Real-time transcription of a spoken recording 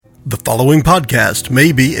The following podcast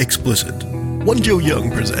may be explicit. One Joe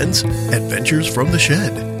Young presents Adventures from the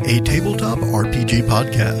Shed, a tabletop RPG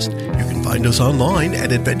podcast. You can find us online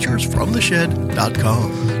at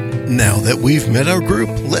adventuresfromtheshed.com. Now that we've met our group,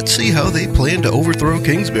 let's see how they plan to overthrow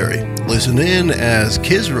Kingsbury. Listen in as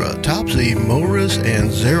Kizra, Topsy, Morris,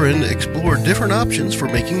 and Zarin explore different options for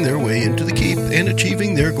making their way into the keep and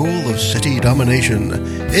achieving their goal of city domination.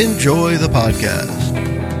 Enjoy the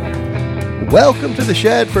podcast. Welcome to the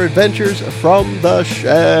Shed for Adventures from the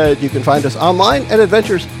Shed. You can find us online at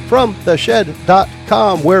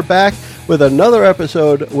adventuresfromtheshed.com. We're back with another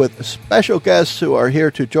episode with special guests who are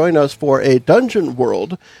here to join us for a Dungeon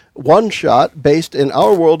World one-shot based in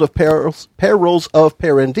our world of Perils of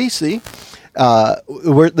Paradisi.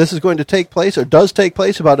 This is going to take place, or does take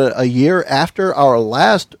place, about a year after our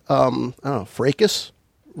last, fracas,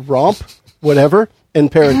 romp, whatever, in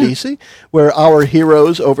Paradisi, where our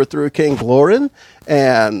heroes overthrew King Glorin,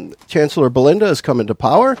 and Chancellor Belinda has come into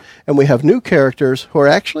power, and we have new characters who are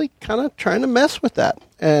actually kind of trying to mess with that.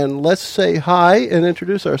 And let's say hi and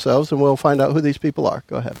introduce ourselves, and we'll find out who these people are.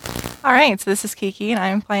 Go ahead. All right, so this is Kiki, and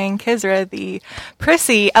I'm playing Kizra, the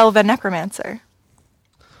prissy elven necromancer.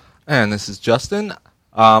 And this is Justin.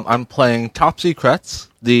 I'm playing Topsy Kretz,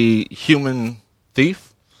 the human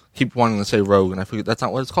thief. Keep wanting to say rogue, and I forget that's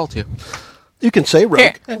not what it's called here. You can say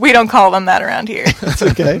rogue. Here, we don't call them that around here. That's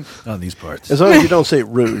okay. On these parts. As long as you don't say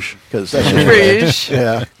rouge, because that's Rouge.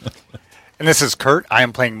 Yeah. And this is Kurt. I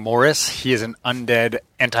am playing Morris. He is an undead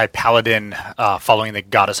anti-paladin following the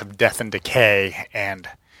goddess of death and decay, and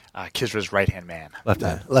Kizra's right-hand man. Left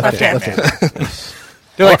hand. Left hand.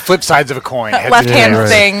 They're like flip sides of a coin. Left hand right.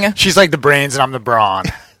 thing. She's like the brains, and I'm the brawn.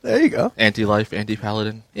 There you go. Anti-life,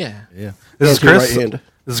 anti-paladin. Yeah. Yeah. This is Hands your Chris. right hand.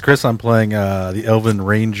 This is Chris. I'm playing the Elven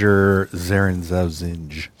Ranger Zarin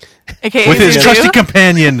Zazinj AKA with his Zuzu. trusty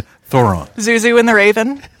companion Thoron. Zuzu and the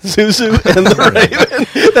Raven. Zuzu and the Raven.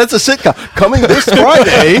 That's a sitcom. Coming this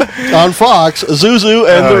Friday on Fox, Zuzu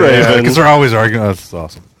and the Raven. Because they're always arguing. Oh, that's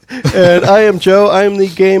awesome. And I am Joe. I am the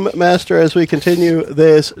game master as we continue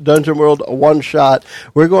this Dungeon World one-shot.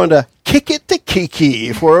 We're going to kick it to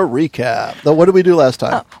Kiki for a recap. Now, what did we do last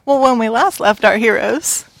time? Well, when we last left our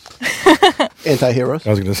heroes. Anti-heroes.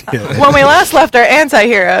 I was going to say When we last left our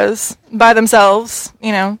anti-heroes by themselves,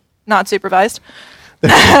 not supervised.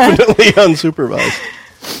 Definitely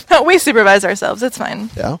unsupervised. We supervise ourselves. It's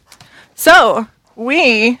fine. Yeah. So,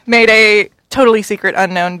 we made a totally secret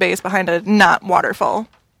unknown base behind a not waterfall,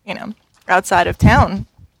 outside of town.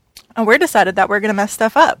 And we're decided that we're going to mess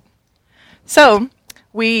stuff up. So,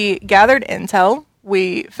 we gathered intel.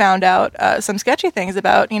 We found out some sketchy things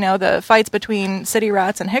about, the fights between city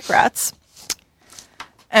rats and hick rats.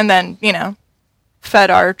 And then,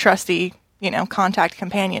 fed our trusty, contact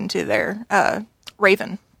companion to their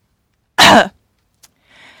raven.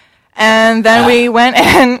 And then we went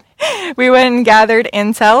and gathered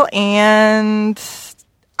intel, and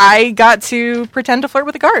I got to pretend to flirt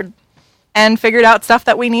with a guard and figured out stuff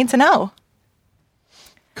that we need to know.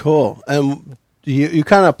 Cool. And you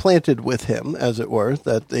kind of planted with him, as it were,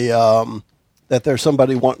 that that there's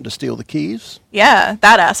somebody wanting to steal the keys. Yeah,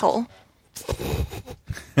 that asshole.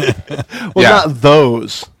 Well, Yeah. not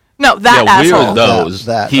those. No, that yeah, asshole. we're those.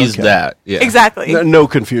 That, He's okay. that. Yeah. Exactly. No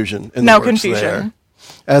confusion. In the No works confusion. there.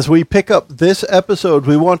 As we pick up this episode,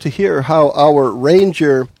 we want to hear how our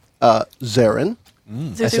ranger, Zarin,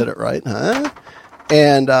 I said it right, huh?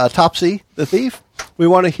 And Topsy, the thief, we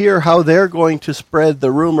want to hear how they're going to spread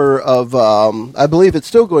the rumor of, I believe it's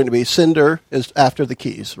still going to be Cinder is after the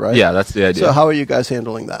keys, right? Yeah, that's the idea. So how are you guys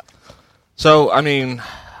handling that? So,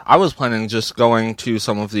 I was planning just going to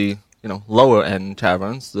some of the, lower end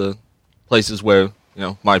taverns, the places where,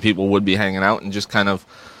 my people would be hanging out, and just kind of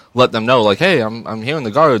let them know, like, hey, I'm hearing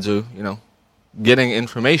the guards are, getting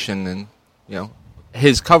information, and,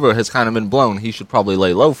 his cover has kind of been blown. He should probably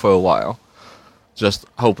lay low for a while. Just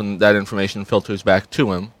hoping that information filters back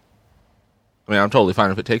to him. I'm totally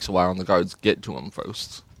fine if it takes a while and the guards get to him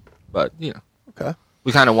first. But, Okay.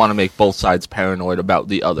 we kind of want to make both sides paranoid about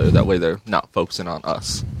the other. That way they're not focusing on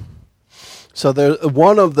us. So there,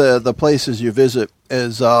 one of the places you visit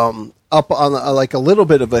is up on like a little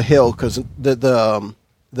bit of a hill, because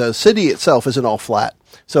the city itself isn't all flat.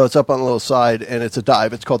 So it's up on a little side, and it's a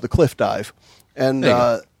dive. It's called the Cliff Dive. And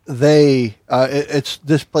this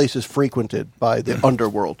place is frequented by the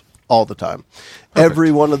underworld all the time. Perfect. Every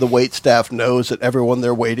one of the wait staff knows that everyone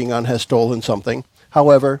they're waiting on has stolen something.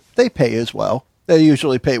 However, they pay as well. They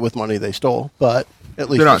usually pay with money they stole, but at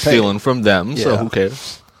least They're not paying. stealing from them, so Yeah. who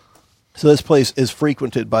cares? So this place is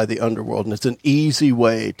frequented by the underworld, and it's an easy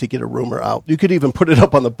way to get a rumor out. You could even put it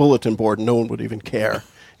up on the bulletin board, and no one would even care.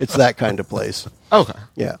 It's that kind of place. Okay.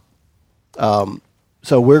 Yeah.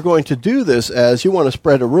 So we're going to do this as you want to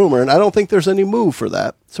spread a rumor, and I don't think there's any move for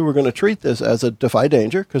that. So we're going to treat this as a defy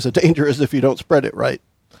danger, because the danger is if you don't spread it right,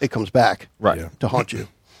 it comes back Right. Yeah. to haunt you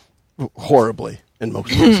horribly in most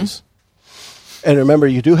cases. And remember,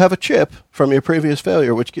 you do have a chip from your previous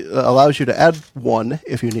failure, which allows you to add 1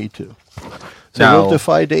 if you need to. So Now- you'll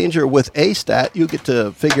defy danger with a stat. You get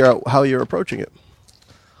to figure out how you're approaching it.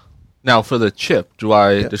 Now, for the chip, do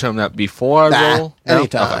I determine that before I roll? No?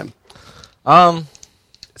 Anytime. Okay.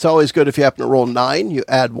 It's always good if you happen to roll 9, you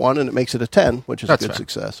add 1, and it makes it a 10, which is That's a good fair.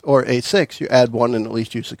 success. Or a 6, you add 1, and at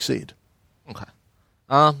least you succeed. Okay.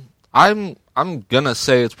 I'm gonna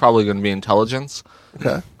say it's probably gonna be intelligence.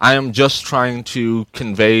 Okay. I am just trying to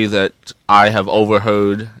convey that I have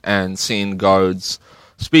overheard and seen guards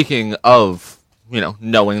speaking of,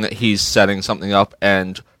 knowing that he's setting something up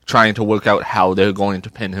and trying to work out how they're going to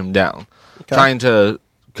pin him down. Okay. Trying to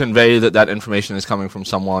convey that information is coming from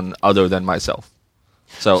someone other than myself.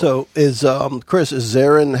 So is Chris, is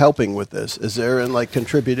Zarin helping with this? Is Zarin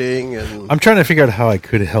contributing? And I'm trying to figure out how I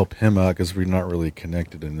could help him out because we're not really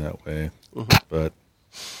connected in that way. But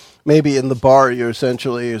maybe in the bar you're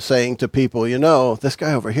essentially saying to people, this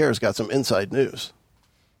guy over here has got some inside news.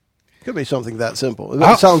 Could be something that simple.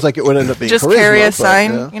 It sounds like it would end up being Just charisma, carry a but,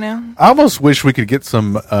 sign, yeah. I almost wish we could get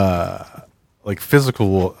some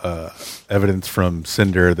physical evidence from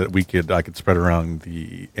Cinder that I could spread around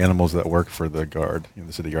the animals that work for the guard,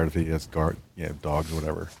 the city guard, if he has dogs or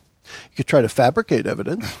whatever. You could try to fabricate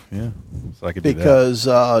evidence. Yeah, so I could do that. Because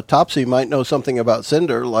Topsy might know something about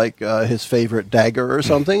Cinder, like his favorite dagger or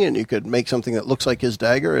something, and you could make something that looks like his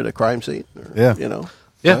dagger at a crime scene. Or, Yeah.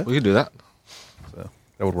 yeah, Okay. we could do that. So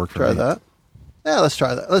that would work for Try me. that. Yeah, let's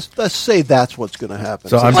try that. Let's say that's what's going to happen.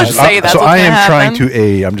 So I'm Let's just say that's so what's I gonna am trying happen. to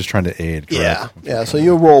aid. I'm just trying to aid. Correct? yeah, yeah. So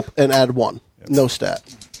you roll and add 1, no stat,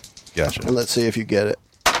 Gotcha. and let's see if you get it.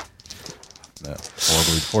 No,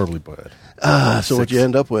 horribly bad. So what you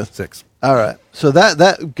end up with? 6. All right. So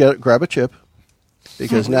grab a chip,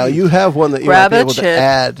 because now you have one that you Grab might be a able to chip.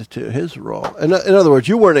 add to his roll. In other words,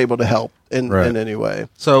 you weren't able to help in Right. any way.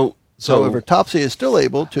 So However, Topsy is still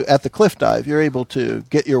able to, at the cliff dive, you're able to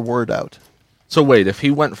get your word out. So wait, if he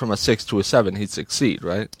went from a 6 to a 7, he'd succeed,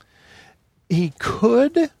 right? He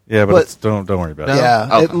could. Yeah, but it's, don't worry about it. Yeah,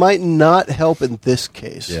 Okay. it might not help in this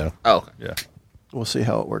case. Yeah. Oh, okay. Yeah. We'll see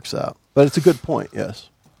how it works out. But it's a good point, yes.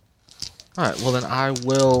 All right. Well, then I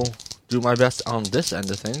will do my best on this end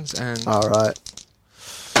of things. And All right.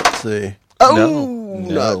 Let's see. no.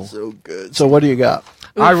 Not so good. So what do you got?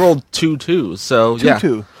 I rolled 2 2s, so yeah.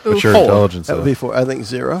 2-2. What's your 4. intelligence? That would though? be 4. I think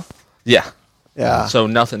 0. Yeah. Yeah. So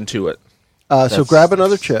nothing to it. So that's- grab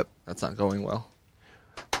another chip. That's not going well.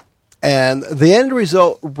 And the end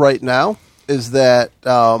result right now is that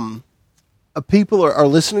people are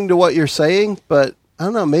listening to what you're saying, but I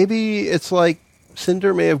don't know, maybe it's like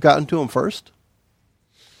Cinder may have gotten to him first.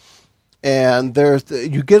 And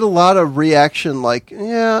you get a lot of reaction like,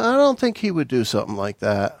 yeah, I don't think he would do something like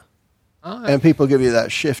that. And people give you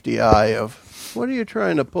that shifty eye of, what are you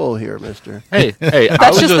trying to pull here, mister? Hey, I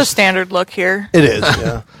That's was just the standard look here. It is,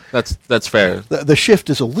 yeah. That's fair. The shift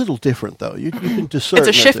is a little different, though. You can discern. It's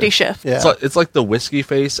a that shifty there- shift. Yeah. It's like the whiskey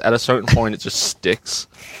face. At a certain point, it just sticks.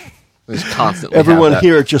 It's constantly. have Everyone that.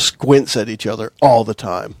 here just squints at each other all the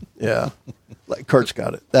time. Yeah. Like Kurt's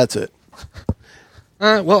got it. That's it.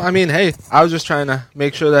 Well, I mean, hey, I was just trying to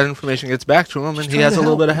make sure that information gets back to him, and he trying has to a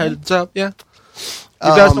little help, bit of heads up. Yeah.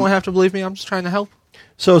 You guys don't have to believe me. I'm just trying to help.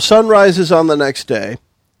 So sunrise is on the next day.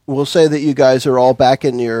 We'll say that you guys are all back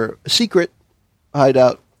in your secret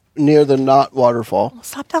hideout near the Knot waterfall.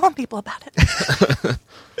 Stop telling people about it.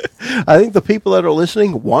 I think the people that are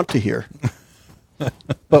listening want to hear.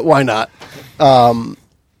 But why not? And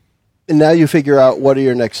now you figure out what are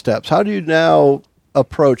your next steps. How do you now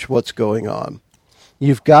approach what's going on?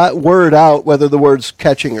 You've got word out, whether the word's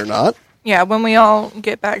catching or not. Yeah, when we all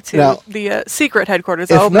get back to Now, the secret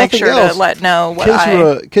headquarters, if I'll make nothing sure else, to let know what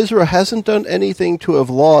Kizra hasn't done anything to have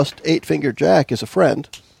lost Eight-Finger Jack as a friend.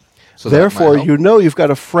 So that Therefore, might help. you've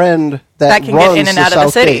got a friend that can runs get in and the out of the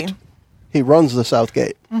South city. Gate. He runs the South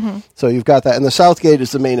Gate. So you've got that. And the South Gate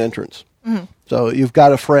is the main entrance. So you've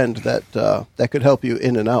got a friend that could help you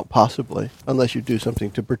in and out, possibly, unless you do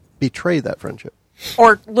something to betray that friendship.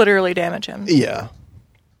 Or literally damage him. Yeah.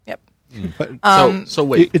 Yep. But So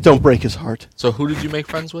wait. don't break his heart. So who did you make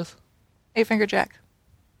friends with? Eight-Finger Jack.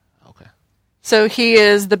 Okay. So he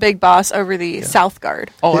is the big boss over the South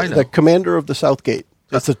Guard. Oh, I know. The commander of the South Gate.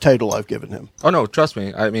 That's the title I've given him. Oh no, trust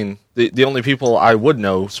me. I mean, the only people I would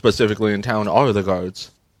know specifically in town are the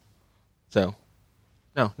guards. So,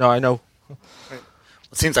 no, I know.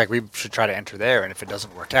 It seems like we should try to enter there, and if it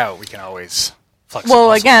doesn't work out, we can always flexible.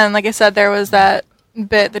 Well, again, like I said, there was that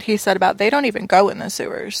bit that he said about they don't even go in the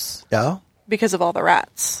sewers Yeah. because of all the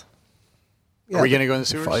rats. Are we Yeah, going to go in the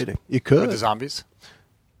sewers? Fighting. You With could. the zombies?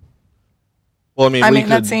 Well, I mean, we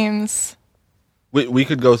that could seems... we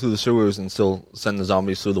could go through the sewers and still send the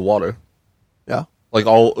zombies through the water. Yeah. Like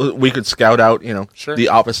we could scout out, Sure. the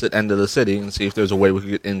opposite end of the city and see if there's a way we could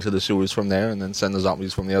get into the sewers from there, and then send the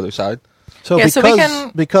zombies from the other side. So Yeah, because so we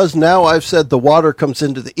can- because now I've said the water comes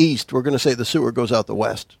into the east, we're going to say the sewer goes out the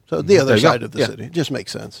west. So the other There you go. side of the Yeah. city. It just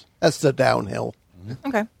makes sense. That's the downhill.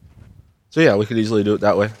 Okay. So yeah, we could easily do it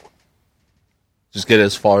that way. Just get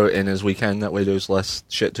as far in as we can. That way, there's less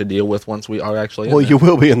shit to deal with once we are actually. Well, in you there.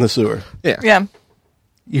 will be in the sewer. Yeah. Yeah.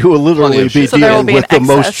 You will literally Plenty of be shit. So there will dealing be with an the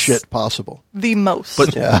most excess. shit possible. The most.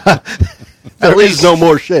 But There is no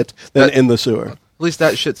more shit than in the sewer. at least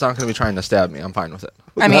that shit's not going to be trying to stab me. I'm fine with it.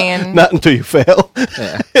 I mean... Not until you fail.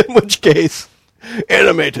 Yeah. In which case,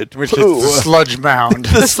 animated. Which poo. is the sludge mound.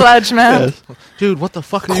 the sludge man. Dude, what the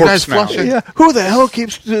fuck are you Corpse guys mound. flushing? Yeah, who the hell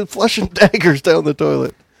keeps flushing daggers down the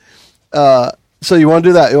toilet? So you want to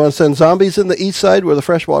do that? You want to send zombies in the east side where the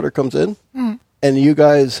fresh water comes in, and you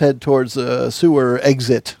guys head towards the sewer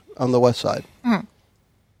exit on the west side.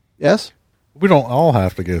 Yes. We don't all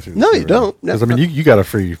have to go through. No, you don't. No. Because I mean, you got a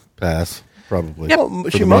free pass probably. Well,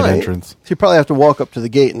 for she the main might. entrance. She probably have to walk up to the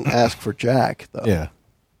gate and ask for Jack, though. Yeah.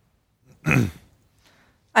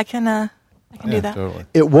 I can do that. Totally.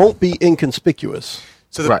 It won't be inconspicuous.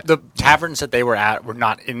 So the, Right. the taverns that they were at were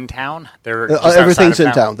not in town? They're just outside Everything's of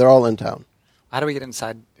in town. They're all in town. How do we get in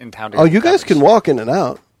town? To Oh, get you to guys taverns? can walk in and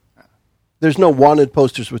out. There's no wanted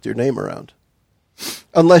posters with your name around.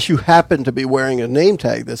 Unless you happen to be wearing a name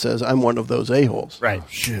tag that says, I'm one of those a-holes. Right.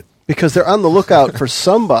 Shit. Because they're on the lookout for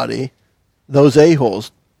somebody, those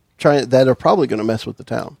a-holes, that are probably going to mess with the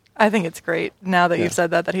town. I think it's great now that you've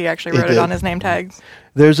said that he actually He wrote it did. on his name tags.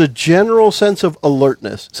 There's a general sense of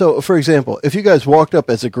alertness. So, for example, if you guys walked up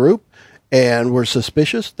as a group and were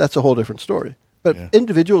suspicious, that's a whole different story. But Yeah.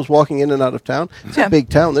 individuals walking in and out of town, it's Yeah. a big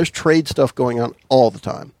town. There's trade stuff going on all the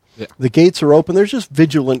time. Yeah. The gates are open. There's just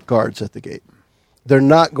vigilant guards at the gate. They're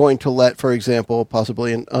not going to let, for example,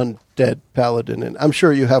 possibly an undead paladin in. I'm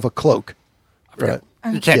sure you have a cloak. Right.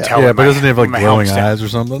 You can't Yeah. tell. Yeah, when but my- doesn't he have like when my helm's glowing down. eyes or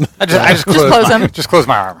something? I just close, close my, them. just close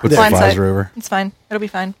my armor. With the Blind sight. visor over. It's fine. It'll be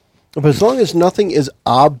fine. But as long as nothing is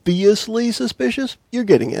obviously suspicious, you're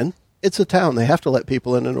getting in. It's a town. They have to let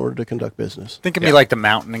people in order to conduct business. Think of me like the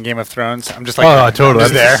mountain in Game of Thrones. I'm just like, Oh, totally.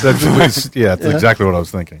 I'm just there. That's that's exactly what I was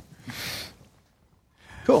thinking.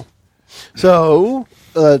 Cool. So,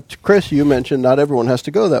 Chris, you mentioned not everyone has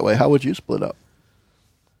to go that way. How would you split up?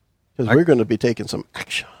 Because we're going to be taking some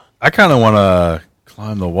action. I kind of want to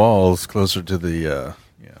climb the walls closer to the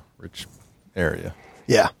rich area.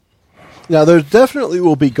 Yeah. Now, there definitely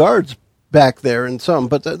will be guards back there and some,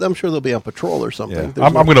 but I'm sure they'll be on patrol or something. Yeah, There's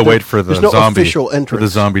I'm no- going to wait for the there's no zombie official for entrance. the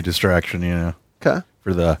zombie distraction. Okay.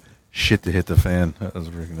 For the shit to hit the fan. That was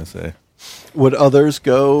what we were going to say. Would others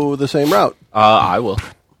go the same route? I will.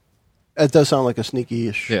 It does sound like a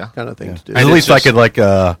sneaky-ish Yeah. kind of thing Yeah. to do. At And least it's I just-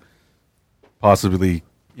 could possibly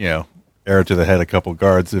arrow to the head a couple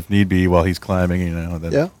guards if need be while he's climbing. And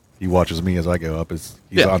then Yeah. he watches me as I go up. He's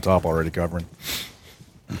Yeah. on top already covering.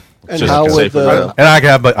 And Just how like a would safer route. And I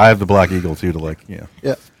have the Black Eagle too to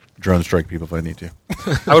yeah. drone strike people if I need to.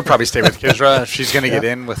 I would probably stay with Kizra if she's going to get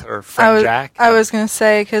in with her friend Jack. I was going to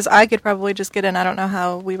say, because I could probably just get in. I don't know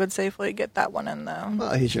how we would safely get that one in, though.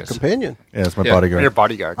 Well, he's your companion. Yeah, it's my Yeah. bodyguard. Your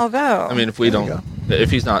bodyguard. Although, I mean, if we There you don't,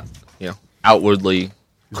 if he's not, outwardly He's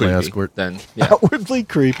my creepy, escort. then yeah, Outwardly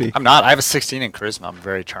creepy. I'm not. I have a 16 in charisma. I'm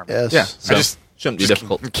very charming. Yes. yeah. So I just shouldn't be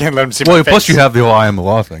difficult. can't let him see Well, my plus face. you have the whole I am the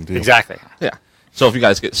law thing too. Exactly. Yeah. So if you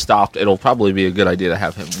guys get stopped, it'll probably be a good idea to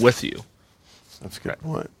have him with you. That's a good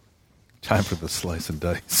point. Time for the slice and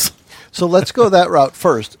dice. So let's go that route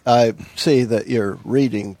first. I see that you're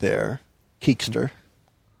reading there, Keekster.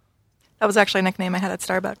 that was actually a nickname I had at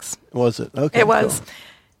Starbucks. Was it? Okay. It was. cool.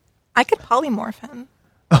 I could polymorph him.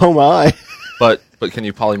 Oh my! But can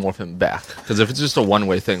you polymorph him back? Because if it's just a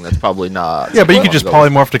one-way thing, that's probably not. Yeah, but you could Well, just go-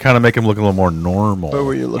 polymorph to kind of make him look a little more normal. Where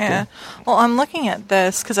were you looking? Yeah. Well, I'm looking at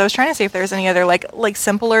this because I was trying to see if there's any other like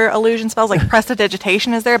simpler illusion spells, like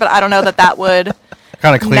prestidigitation is there, but I don't know that would.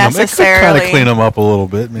 Kind of clean him. Kind of necessarily. clean him up a little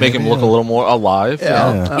bit. Make him maybe, look a little more alive.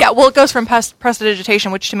 Yeah. Yeah. Well, it goes from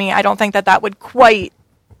prestidigitation, which to me I don't think that would quite.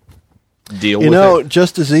 Deal You with know, it.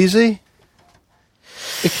 just as easy.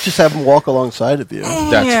 You could just have him walk alongside of you.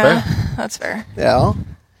 That's yeah, fair. That's fair. Yeah.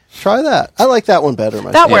 Try that. I like that one better.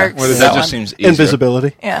 That myself. works. That just seems easier.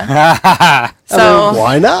 Invisibility. Yeah. So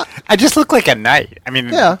why not? I just look like a knight. I mean,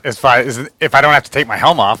 Yeah. as far as if I don't have to take my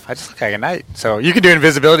helm off, I just look like a knight. So you can do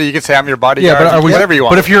invisibility. You can say I'm your bodyguard. Yeah, but are we, whatever you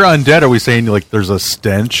want. But if you're undead, are we saying like there's a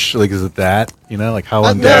stench? Like, is it that? You know, like how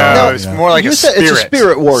undead? no, it's you know? more like You a said spirit. it's a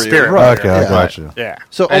spirit warrior, Spirit right. Okay, I Yeah. got you. Yeah.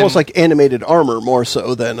 So almost And- like animated armor more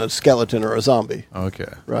so than a skeleton or a zombie, Okay.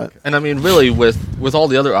 right? And I mean, really, with all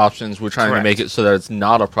the other options, we're trying to Correct. make it so that it's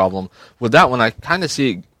not a problem. With that one, I kind of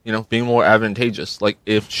see, being more advantageous. Like,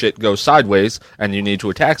 if shit goes sideways and you need to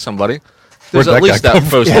attack somebody, there's Where'd at that least guy that come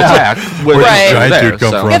first from? attack. With Right. right Giant there, dude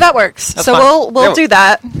come so. from? yeah, that works. So fine. we'll Yeah. do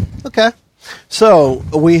that. Okay. So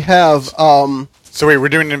we have So wait, we're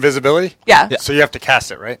doing invisibility. Yeah. So you have to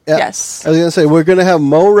cast it, right? yeah. Yes. I was going to say we're going to have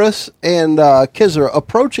Morris and Kizra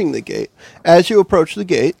approaching the gate. As you approach the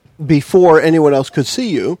gate, before anyone else could see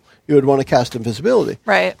you, you would want to cast invisibility.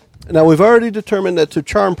 Right. Now we've already determined that to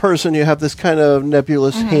charm person, you have this kind of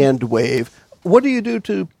nebulous hand wave. What do you do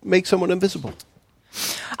to make someone invisible?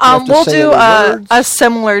 have to We'll say do any words? a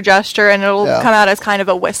similar gesture, and it'll Yeah. come out as kind of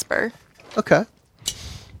a whisper. Okay.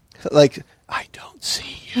 Like, I don't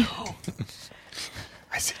see you.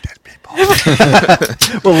 I see dead people.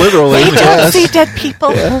 Well, literally. We don't yes. see dead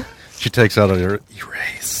people. She takes out her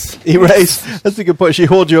erase. Erase. That's a good point. She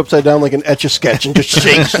holds you upside down like an Etch-a-Sketch and just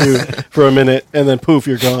shakes you for a minute, and then poof,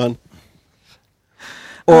 you're gone.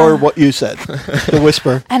 Or what you said, the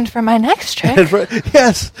whisper. And for my next trick,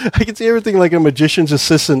 Yes, I can see everything like a magician's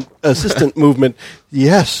assistant movement.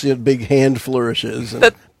 Yes, you know, big hand flourishes. And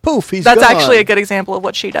That- poof, he's that's gone. actually a good example of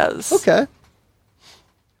what she does. Okay.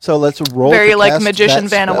 So let's roll. Very to like cast magician that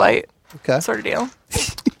Vanna spell. White Okay. sort of deal.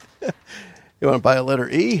 You want to buy a letter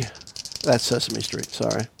E? That's Sesame Street.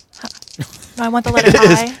 Sorry. No, I want the letter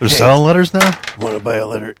I. They're selling letters now. Want to buy a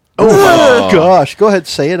letter? Oh my gosh! Go ahead,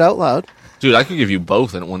 say it out loud. Dude, I could give you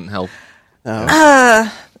both and it wouldn't help.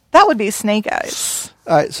 That would be Snake Eyes.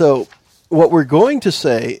 All right. So what we're going to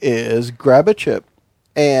say is grab a chip,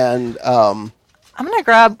 and I'm gonna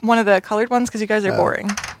grab one of the colored ones because you guys are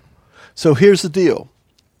boring. so here's the deal: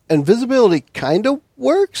 invisibility kind of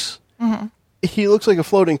works. He looks like a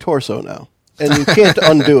floating torso now, and you can't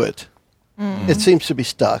undo it. It seems to be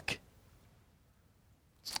stuck.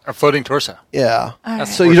 A floating torso. Yeah. right.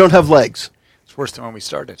 So you don't have legs. It's worse than when we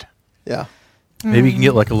started. Yeah. Maybe you can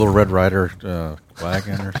get like a little Red Rider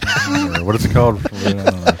wagon or something. Or what is it called?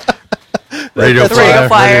 Radio That's flyer. Radio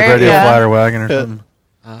Flyer, Radio yeah. flyer wagon or something.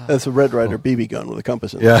 That's a Red Rider BB gun with a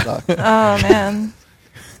compass in Yeah. the stock. Oh man,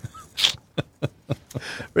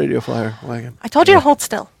 Radio flyer wagon. I told you to hold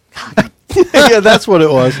still. Yeah, that's what it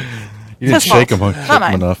was. You didn't His shake them, fault. shake Not 'em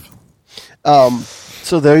mine. enough.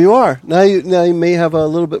 So there you are. Now you may have a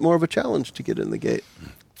little bit more of a challenge to get in the gate.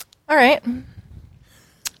 All right,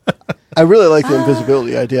 I really like the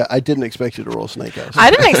invisibility idea. I didn't expect you to roll Snake Eyes. I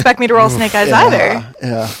didn't expect me to roll Snake Eyes either.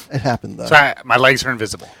 Yeah, it happened though. So my legs are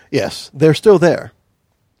invisible, Yes, they're still there.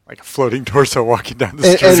 like a floating torso walking down the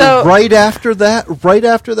And, street. and So- right after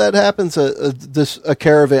that happens, a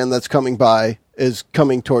caravan that's coming by is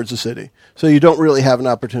coming towards the city. So you don't really have an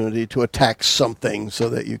opportunity to attack something so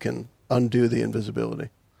that you can undo the invisibility.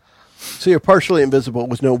 So you're partially invisible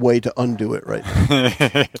with no way to undo it right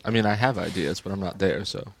now. I mean, I have ideas, but I'm not there,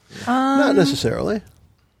 so. Not necessarily.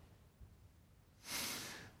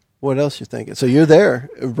 What else you thinking? So you're there,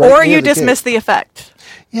 right Or near you the gate. dismiss the effect.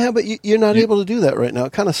 Yeah, but you're not able to do that right now.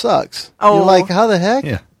 It kind of sucks. Oh. You're like, how the heck?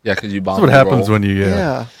 Yeah. Yeah, because you bomb That's what the happens roll. when you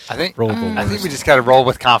Yeah. I think roll the I think we just got to roll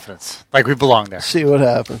with confidence, like we belong there. See what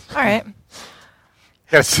happens. All right.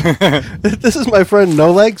 Yes. This is my friend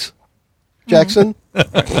No Legs Jackson.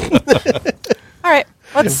 All right.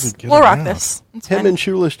 We'll rock this. It's Him fine. and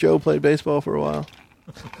Shoeless Joe played baseball for a while.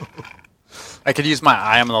 I could use my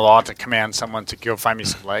I am the law to command someone to go find me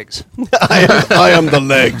some legs. I am the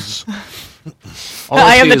legs. All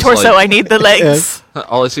I am see the is, torso. like- I need the legs.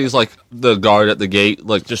 all I see is like the guard at the gate,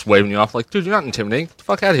 like just waving you off, like, dude, you're not intimidating. Get the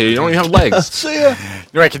fuck out of here. You don't even have legs. See ya. You know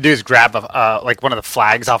what I could do is grab like one of the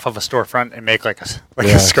flags off of a storefront and make like a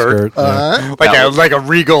Yeah, a skirt, Uh-huh. like a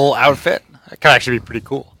regal outfit. It could actually be pretty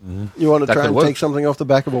cool. You want to That try could and work. take something off the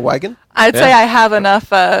back of a wagon? I'd say Yeah. I have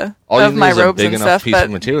enough All you of need my is a robes big and enough stuff, piece but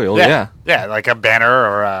of material. Yeah. Yeah, like a banner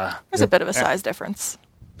or there's a bit of a size difference.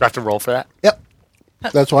 do I have to roll for that? Yep.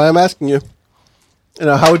 That's why I'm asking you. You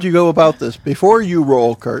know, how would you go about this? Before you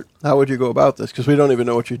roll, Kurt, how would you go about this? Because we don't even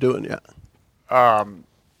know what you're doing yet.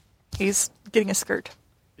 He's getting a skirt.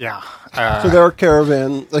 Yeah. So there are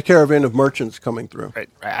a caravan of merchants coming through. Right.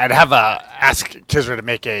 I'd have ask Kizra to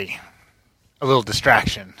make a little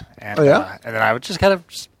distraction, and Oh, yeah? and then I would just kind of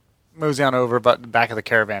just mosey on over but the back of the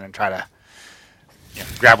caravan and try to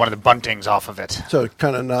grab one of the buntings off of it. So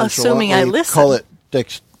kind of nonchalantly Assuming I listen. call it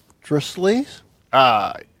dexterously.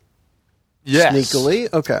 Yes.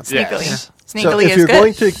 Sneakily? Okay. Sneakily. Yes. Sneakily So if is you're good.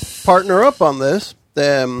 going to partner up on this,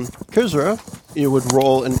 then Kuzra, you would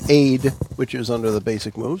roll an aid, which is under the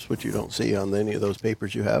basic moves, which you don't see on any of those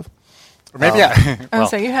papers you have. Or maybe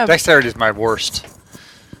so you have- dexterity is my worst.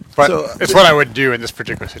 But So, it's what I would do in this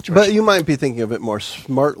particular situation. But you might be thinking of it more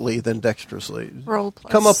smartly than dexterously. Roll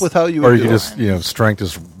plus. Come up with how you would Or you do could it. just, strength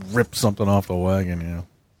just rip something off the wagon,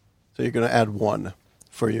 So you're going to add 1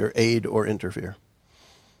 for your aid or interfere.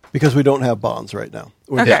 Because we don't have bonds right now.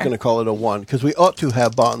 We're just Okay. going to call it a 1. Because we ought to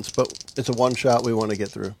have bonds, but it's a one shot we want to get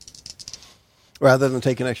through. Rather than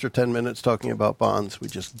take an extra 10 minutes talking about bonds, we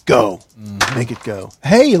just go. Make it go.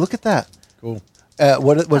 Hey, look at that. Cool.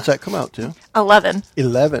 What's that come out to? 11.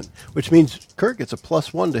 11. Which means Kurt gets a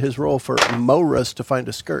 +1 to his roll for Moras to find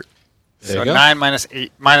a skirt. There so you go. 9 minus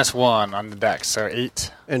 8 minus 1 on the dex, so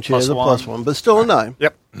 8. And she plus has a one. +1, but still a 9.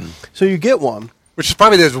 Yep. So you get 1. Which is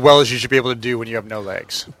probably as well as you should be able to do when you have no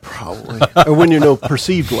legs. Probably. Or when you know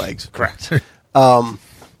perceived legs. Correct.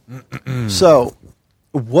 So,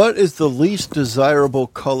 what is the least desirable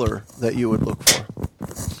color that you would look for?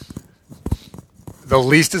 The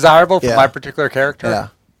least desirable for Yeah. my particular character? Yeah.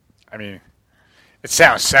 I mean, it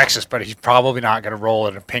sounds sexist, but he's probably not going to roll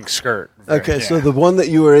in a pink skirt. Okay, Yeah. so the one that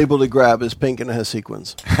you were able to grab is pink and it has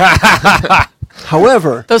sequins.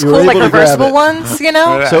 However, Those you were cool, like, able to grab reversible it. ones, you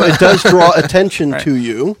know? So it does draw attention to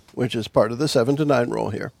you, which is part of the 7 to 9 roll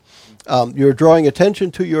here. You're drawing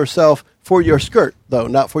attention to yourself for your skirt, though,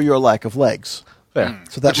 not for your lack of legs. Yeah.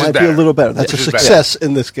 So that Which is might be a better. little better. That's Which a is better. success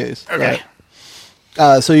in this case. Okay.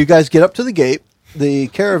 Right? So you guys get up to the gate. The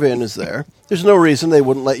caravan is there. There's no reason they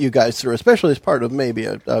wouldn't let you guys through, especially as part of maybe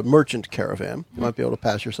a merchant caravan. You might be able to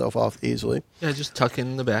pass yourself off easily. Yeah, just tuck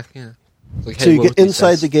in the back. Yeah. Like, So hey, you what get would these inside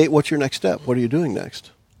guys- the gate. What's your next step? What are you doing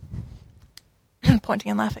next? Pointing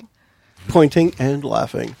and laughing. Pointing and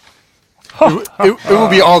laughing. It will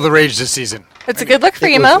be all the rage this season. It's a good look for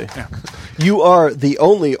It you, would Mo. be. You are the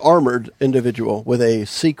only armored individual with a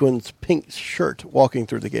sequins pink shirt walking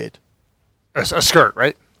through the gate. A skirt,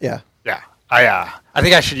 right? Yeah. Yeah. I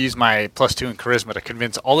think I should use my +2 in charisma to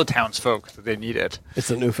convince all the townsfolk that they need it. It's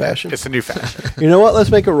a new fashion. It's a new fashion. You know what? Let's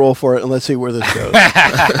make a roll for it and let's see where this goes.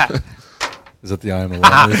 Is that the I am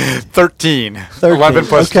alive? 13. 13. 11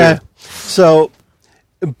 plus okay. 2. So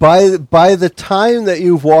by the time that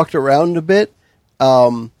you've walked around a bit,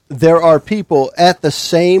 there are people at the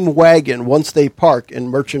same wagon once they park in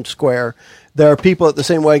Merchant Square. There are people at the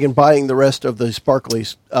same wagon buying the rest of the sparkly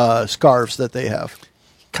scarves that they have.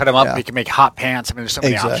 Cut them up. Yeah. You can make hot pants. I mean, there's so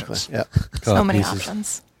many Exactly. options. Yeah. So many pieces.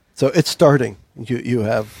 options. So it's starting. You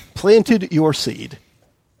have planted your seed.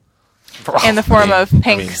 In the form of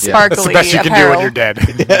pink, yeah. sparkly That's the best you can do apparel. when you're dead.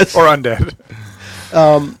 Or undead.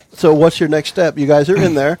 So what's your next step? You guys are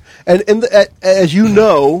in there, and as you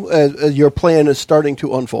know, as your plan is starting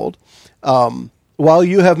to unfold. While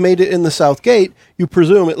you have made it in the south gate, you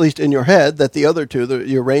presume, at least in your head, that the other two,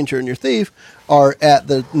 your ranger and your thief, are at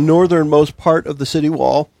the northernmost part of the city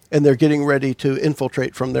wall, and they're getting ready to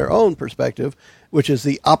infiltrate from their own perspective, which is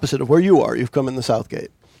the opposite of where you are. You've come in the south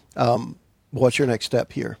gate. What's your next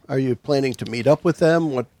step here? Are you planning to meet up with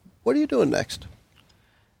them? What are you doing next?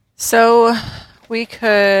 So we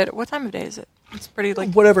could. What time of day is it? It's pretty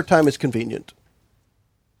like. Whatever time is convenient.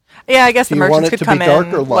 Yeah, I guess Do the you want merchants it could to come be dark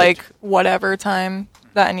in or light? like whatever time.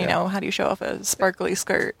 That and you Yeah. know, how do you show off a sparkly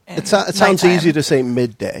skirt? It sounds easy to say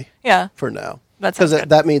midday. Yeah. For now. That sounds Because good.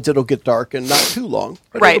 that means it'll get dark and not too long.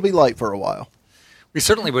 But Right. it'll be light for a while. We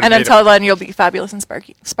certainly would have And made until then, you'll be fabulous and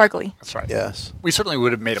sparkly. That's right. Yes. We certainly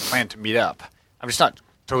would have made a plan to meet up. I'm just not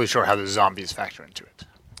totally sure how the zombies factor into it.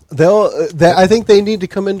 I think they need to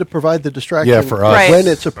come in to provide the distraction Yeah, for us. Right. when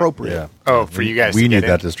it's appropriate. Yeah. Oh, for you guys We to need get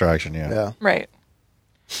that in. distraction, yeah. Yeah. Right.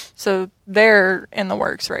 So they're in the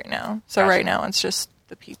works right now. So Gotcha. right now it's just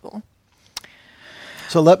the people.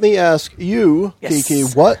 So let me ask you, Yes. Kiki,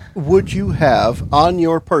 what would you have on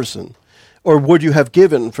your person, or would you have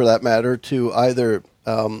given, for that matter, to either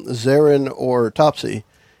Zarin or Topsy,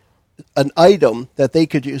 an item that they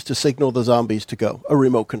could use to signal the zombies to go? A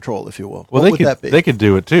remote control, if you will. Well, what would that be? they could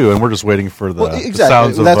do it too, and we're just waiting for the, Well, the exactly.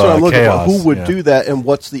 sounds of That's what I'm looking chaos. for. Who would Yeah. do that, and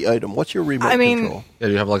what's the item? What's your remote I mean- control? Yeah,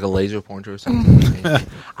 do you have like a laser pointer or something?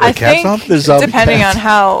 I cat think zombie? The zombie depending cats. on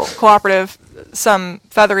how cooperative some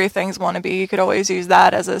feathery things want to be, you could always use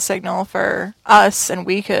that as a signal for us, and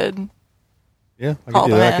we could. Yeah, I Call could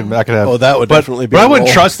do them that. in. I could have. Oh, that would but, definitely be But a I wouldn't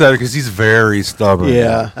roll. trust that because he's very stubborn.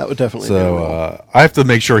 Yeah, that would definitely be a roll. So I have to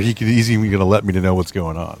make sure he's even going to let me to know what's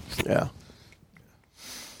going on. Yeah.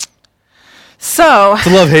 So It's a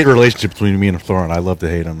love-hate relationship between me and Thorin. I love to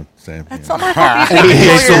hate him. Same. that's yeah. not my fault. And he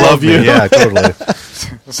hates to love you. Yeah, totally.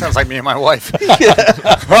 That sounds like me and my wife.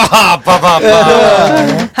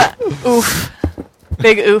 Oof.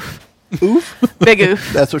 Big oof. Oof. Big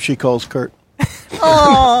oof. That's what she calls Kurt.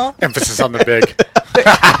 Aww. Emphasis on the big.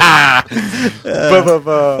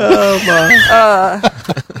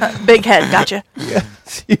 Big head. Gotcha.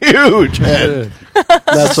 It's huge head.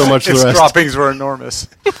 Not so much the Its rest. droppings were enormous.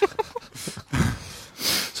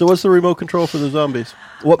 So what's the remote control for the zombies?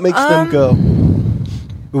 What makes them go?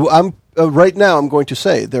 Well, I'm right now. I'm going to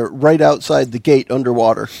say they're right outside the gate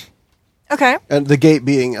underwater, Okay. and the gate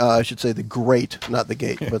being, I should say, the grate, not the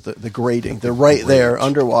gate, but the grating. They're right there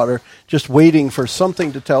underwater, just waiting for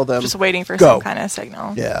something to tell them. Just waiting for Go. some kind of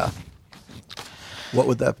signal. Yeah. What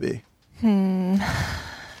would that be?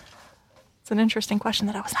 It's an interesting question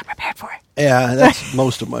that I was not prepared for. Yeah, that's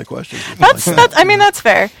most of my questions. That's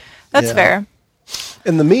fair. That's Yeah. fair.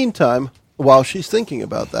 In the meantime, while she's thinking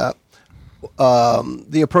about that,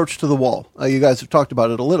 the approach to the wall. You guys have talked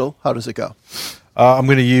about it a little. How does it go? I'm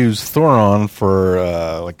going to use Thoron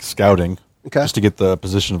for like scouting, Okay. just to get the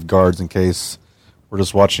position of guards in case we're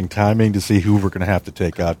just watching timing to see who we're going to have to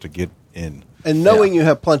take out to get in. And knowing you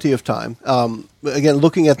have plenty of time, again,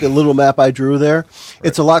 looking at the little map I drew there,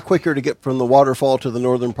 it's a lot quicker to get from the waterfall to the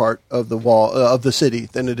northern part of the wall of the city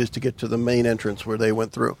than it is to get to the main entrance where they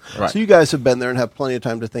went through. Right. So you guys have been there and have plenty of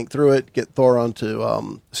time to think through it, get Thoron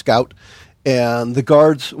to scout, and the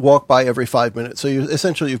guards walk by every 5 minutes. So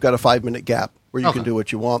essentially you've got a 5-minute gap where you can Okay. do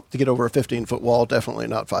what you want. To get over a 15-foot wall, definitely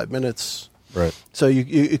not 5 minutes. Right. So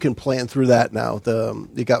you can plan through that now.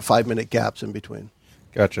 You got 5-minute gaps in between.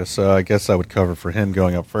 Gotcha. So I guess I would cover for him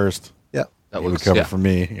going up first. Yeah. That He would works. cover Yeah. for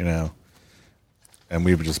me, and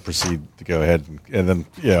we would just proceed to go ahead. And then,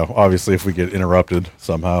 obviously if we get interrupted,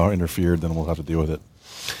 somehow interfered, then we'll have to deal with it.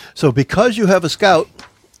 So because you have a scout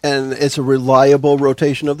and it's a reliable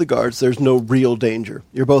rotation of the guards, there's no real danger.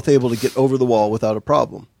 You're both able to get over the wall without a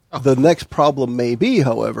problem. The next problem may be,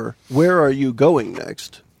 however, where are you going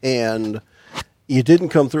next? And you didn't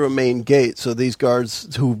come through a main gate, so these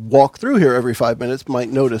guards who walk through here every 5 minutes might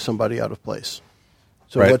notice somebody out of place.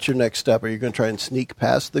 So Right. what's your next step? Are you going to try and sneak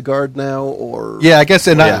past the guard now, or Yeah, I guess,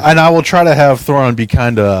 and Yeah. I will try to have Thoron be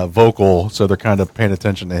kind of vocal, so they're kind of paying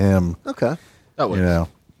attention to him. Okay. That works.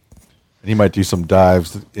 And he might do some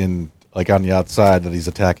dives in, like on the outside, that he's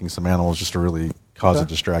attacking some animals just to really cause a Okay.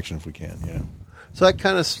 distraction if we can. So that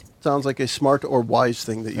kind of sounds like a smart or wise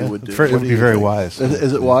thing that you would do. It What would do be you very think? wise.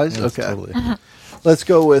 Is it wise? Yes, Okay. totally. Let's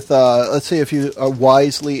go with, let's see if you are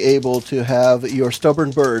wisely able to have your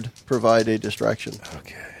stubborn bird provide a distraction.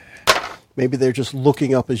 Okay. Maybe they're just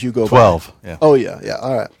looking up as you go 12. by. Yeah. Oh, yeah, yeah.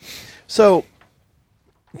 All right. So,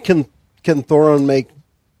 can Thoron make,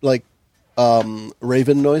 like,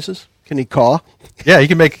 raven noises? Can he caw? Yeah, you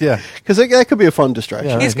can make, Because that could be a fun distraction.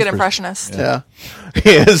 Yeah. He's a he's good pretty- impressionist. Yeah. He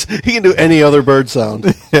is. He can do any other bird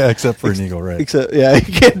sound. yeah, except for an eagle, right? Except, yeah,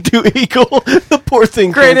 he can't do eagle. The poor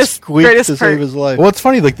thing can't Greatest- squeak greatest to save perk. his life. Well, it's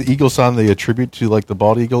funny, like the eagle sound they attribute to like the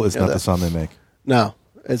bald eagle is Yeah, not that- the sound they make. No,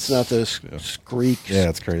 it's not the screech. Yeah,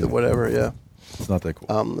 it's crazy. Whatever, yeah. It's not that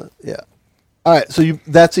cool. Yeah. All right, so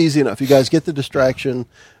that's easy enough. You guys get the distraction.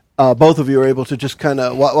 Both of you are able to just kind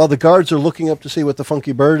of, while the guards are looking up to see what the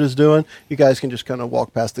funky bird is doing, you guys can just kind of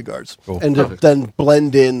walk past the guards Cool. and Perfect. then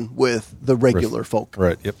blend in with the regular folk.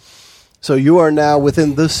 Right, yep. So you are now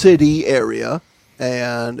within the city area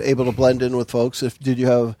and able to blend in with folks. Did you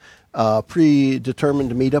have a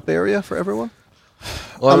predetermined meetup area for everyone?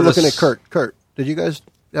 Well, I'm looking this- at Kurt. Kurt, did you guys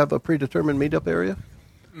have a predetermined meetup area?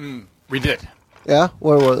 We did. Yeah?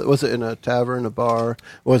 Where was it? In a tavern, a bar?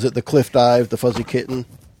 Was it the Cliff Dive, the Fuzzy Kitten?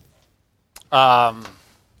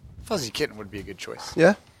 Fuzzy Kitten would be a good choice.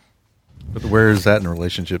 Yeah? But where is that in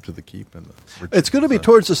relationship to the keep? And the It's going to be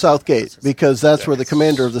towards the South Gate because that's where the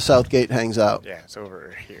commander of the South Gate hangs out. Yeah, it's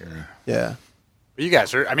over here. Yeah. But you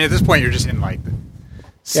guys are, I mean, at this point, you're just in like the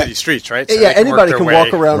city Yeah. streets, right? So Yeah, they can work anybody their can way-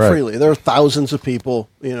 walk around Right. freely. There are thousands of people,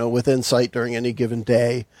 within sight during any given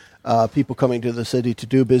day. People coming to the city to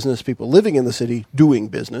do business, people living in the city doing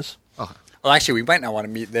business. Well, actually, we might not want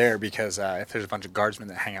to meet there because if there's a bunch of guardsmen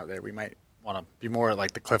that hang out there, we might want to be more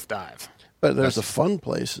like the Cliff Dive. But there's a fun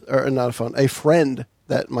place, or not a friend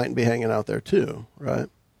that might be hanging out there too, right?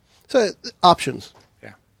 So options.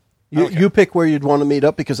 Yeah. You pick where you'd want to meet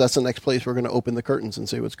up because that's the next place we're going to open the curtains and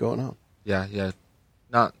see what's going on. Yeah.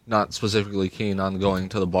 Not specifically keen on going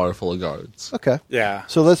to the bar full of guards. Okay. Yeah.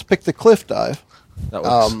 So let's pick the Cliff Dive, That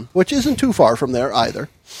works. which isn't too far from there either.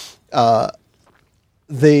 The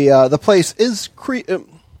place is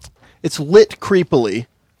it's lit creepily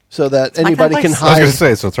so that my anybody kind can of I was hide. going to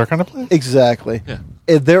say, so it's our kind of place? Exactly. Yeah.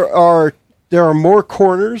 There are more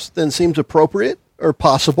corners than seems appropriate or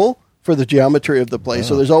possible for the geometry of the place.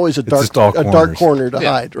 So there's always a just all dark corners. corner to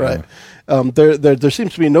hide, right? There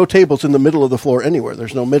seems to be no tables in the middle of the floor anywhere.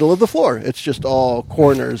 There's no middle of the floor. It's just all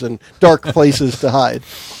corners and dark places to hide.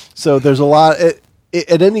 So there's a lot.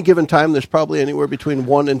 At any given time, there's probably anywhere between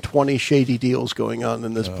 1 and 20 shady deals going on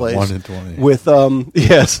in this place. 1 and 20. With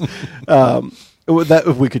yes,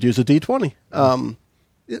 that we could use a D20.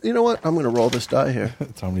 You know what? I'm going to roll this die here.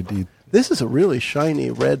 That's how many D. This is a really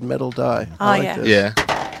shiny red metal die. I like yeah. this.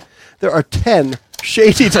 Yeah. There are 10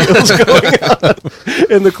 shady deals going on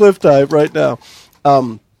in the cliff dive right now.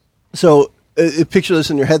 So picture this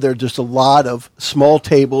in your head. There are just a lot of small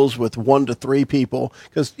tables with 1 to 3 people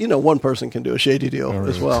because, one person can do a shady deal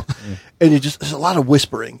as well. Yeah. And there's a lot of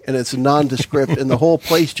whispering and it's nondescript and the whole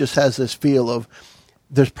place just has this feel of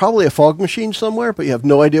there's probably a fog machine somewhere, but you have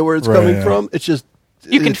no idea where it's coming from. It's just...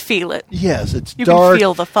 You can feel it. Yes, it's you dark. You can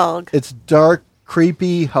feel the fog. It's dark,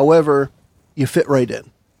 creepy. However, you fit right in.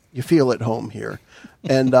 You feel at home here.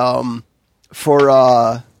 And for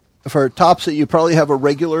Topsy, you probably have a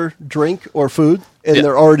regular drink or food, and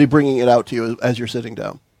they're already bringing it out to you as you're sitting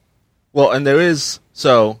down. Well, and there is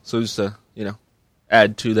so just to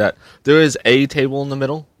add to that, there is a table in the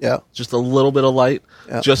middle. Yeah, just a little bit of light,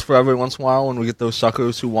 yeah. Just for every once in a while when we get those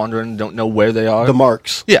suckers who wander in and don't know where they are. The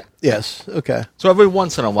marks. Yeah. Yes. Okay. So every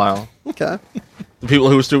once in a while. Okay. The people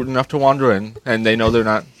who are stupid enough to wander in, and they know they're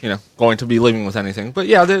not, going to be leaving with anything. But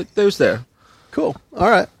yeah, there's there. Cool. All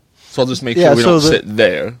right. So I'll just make sure we don't sit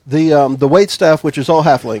there. The wait staff, which is all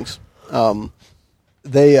halflings,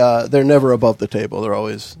 they're never above the table. They're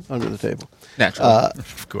always under the table. Naturally.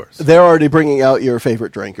 Of course. They're already bringing out your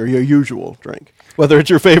favorite drink or your usual drink. Whether it's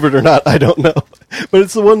your favorite or not, I don't know. But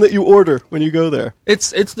it's the one that you order when you go there.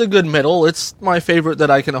 It's the good middle. It's my favorite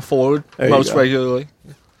that I can afford most regularly.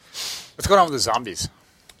 What's going on with the zombies?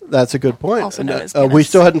 That's a good point. Also known as we Guinness.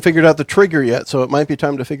 still hadn't figured out the trigger yet, so it might be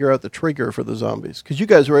time to figure out the trigger for the zombies. Because you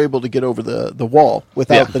guys were able to get over the wall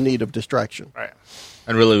without the need of distraction. Right.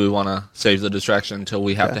 And really, we want to save the distraction until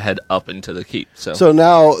we have to head up into the keep. So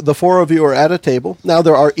now the 4 of you are at a table. Now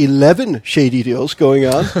there are 11 shady deals going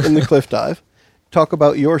on in the cliff dive. Talk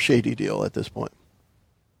about your shady deal at this point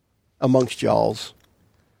amongst y'alls.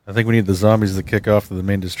 I think we need the zombies to kick off the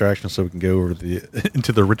main distraction so we can go over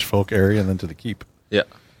into the rich folk area and then to the keep. Yeah.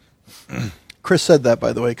 Chris said that,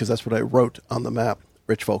 by the way, because that's what I wrote on the map.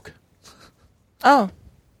 Rich folk. Oh.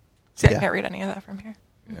 See, I Yeah. can't read any of that from here.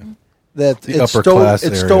 Mm-hmm. That The it's upper class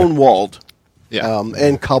area. stone walled. Yeah.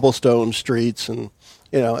 And cobblestone streets and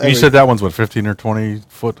You said that one's 15 or 20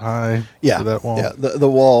 foot high? Yeah, to that wall? yeah. The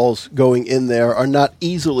walls going in there are not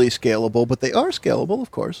easily scalable, but they are scalable,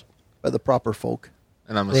 of course, by the proper folk.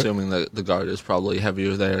 And I'm assuming that the guard is probably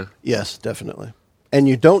heavier there. Yes, definitely. And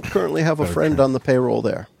you don't currently have a friend on the payroll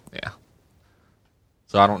there. Yeah.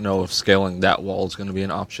 So I don't know if scaling that wall is going to be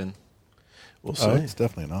an option. We'll see. Oh, it's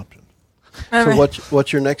definitely an option. So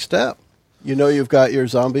what's your next step? You've got your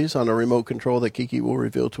zombies on a remote control that Kiki will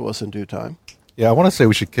reveal to us in due time. Yeah, I want to say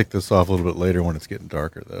we should kick this off a little bit later when it's getting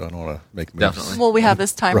darker, though. I don't want to make moves. Definitely. Well, we have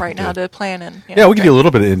this time Right, right now yeah. to plan and... Yeah, we can do a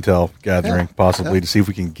little bit of intel gathering, possibly, yeah. to see if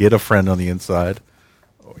we can get a friend on the inside.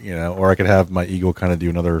 Or I could have my eagle kind of do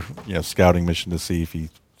another, scouting mission to see if he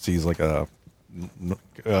sees like If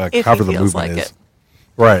however he the feels movement like is. it.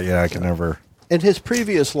 Right? Yeah, I can never. In his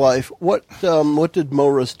previous life, what did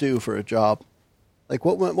Morris do for a job? Like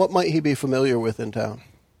what might he be familiar with in town?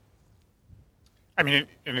 I mean,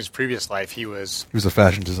 in his previous life, he was... He was a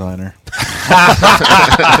fashion designer.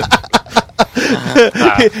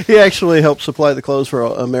 He actually helped supply the clothes for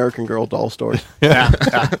American Girl doll stores.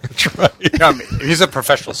 That's right. No, I mean, he's a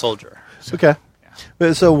professional soldier. So, Okay.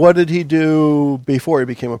 So what did he do before he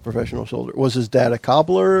became a professional soldier? Was his dad a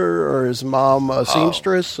cobbler or his mom a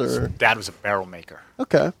seamstress? Or Dad was a barrel maker.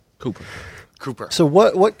 okay. Cooper. So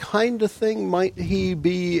what kind of thing might he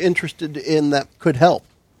be interested in that could help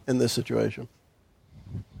in this situation?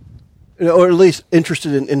 Or at least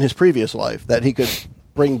interested in his previous life that he could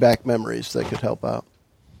bring back memories that could help out.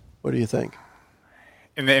 What do you think?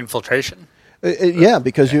 In the infiltration? Yeah,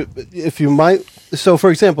 because if you might. So,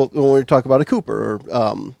 for example, when we talk about a cooper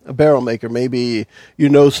or a barrel maker, maybe you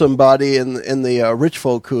know somebody in the rich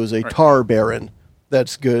folk who is a tar baron.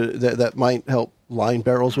 That's good. That might help line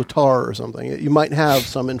barrels with tar or something. You might have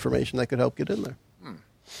some information that could help get in there.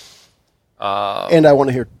 And I want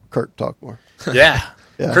to hear Kurt talk more. Yeah.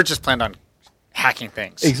 Yeah. Kurt just planned on hacking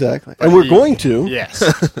things. Exactly, But and we're he- going to. Yes.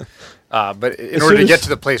 But in As order soon to get as- to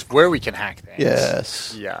the place where we can hack things.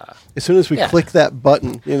 Yes. Yeah. As soon as we Yeah. click that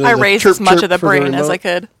button, I the raised chirp, as much chirp of the for brain as remote. I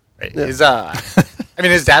could. Right. Yeah.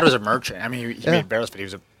 His dad was a merchant. I mean, he Yeah. made barrels, but he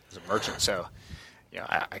was a merchant. So,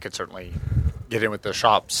 I could certainly get in with the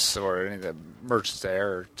shops or any of the merchants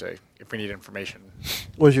there to if we need information.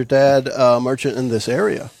 Was your dad a merchant in this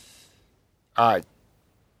area? Let's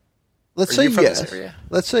Are say you from yes. this area?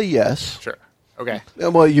 Let's say yes. Sure. Okay.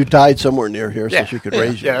 Well, you died somewhere near here, so Yeah. she could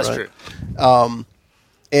raise you. Yeah, that's right? true.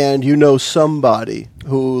 And you know somebody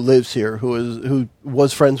who lives here who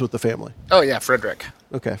was friends with the family. Oh yeah, Frederick.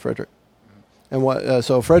 Okay, Frederick. And what?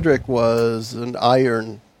 So Frederick was an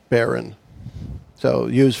iron baron. So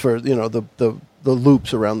used for the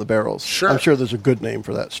loops around the barrels. Sure. I'm sure there's a good name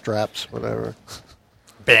for that. Straps, whatever.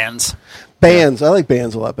 Bands. Bands. I like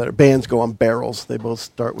bands a lot better. Bands go on barrels. They both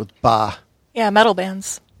start with ba. Yeah, metal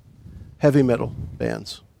bands. Heavy metal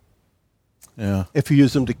bands. Yeah. If you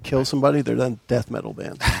use them to kill somebody, they're then death metal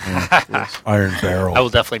bands. Yes. Iron Barrel. I will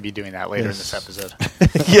definitely be doing that later in Yes. this episode.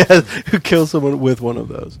 Yeah, who kills someone with one of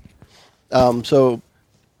those. So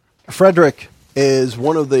Frederick is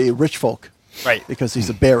one of the rich folk Right. because he's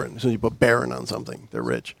a baron. So you put baron on something, they're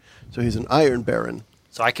rich. So he's an iron baron.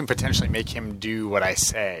 So I can potentially make him do what I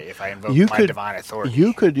say if I invoke You my could divine authority.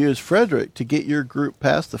 You could use Frederick to get your group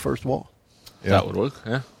past the first wall. That would work.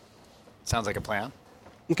 Yeah. Sounds like a plan.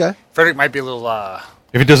 Okay. Frederick might be a little.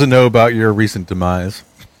 If he doesn't know about your recent demise.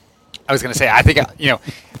 I was going to say, I think, I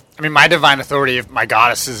mean, my divine authority, if my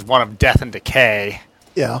goddess is one of death and decay,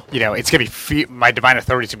 Yeah. it's going to be my divine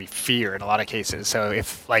authority is going to be fear in a lot of cases. So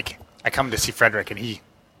if, I come to see Frederick and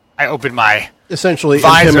I open my Essentially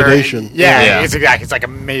visor, intimidation. Yeah, it's exactly. It's like a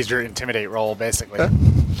major intimidate roll, basically.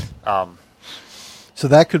 Okay. So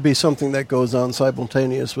that could be something that goes on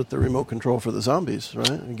simultaneous with the remote control for the zombies, right?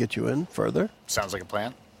 And get you in further. Sounds like a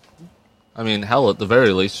plan. I mean, hell, at the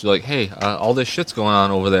very least, you're like, hey, all this shit's going on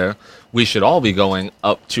over there. We should all be going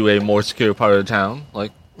up to a more secure part of the town.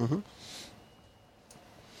 Like,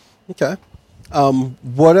 Okay.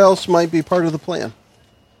 What else might be part of the plan?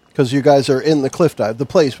 Because you guys are in the cliff dive, the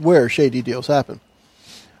place where shady deals happen.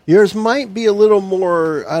 Yours might be a little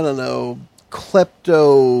more, I don't know,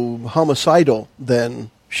 klepto-homicidal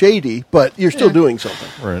than shady, but you're still doing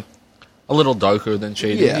something. Right. a little darker than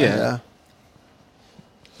shady. Yeah.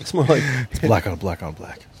 It's more like It's black on black on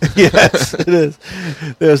black. yes, it is.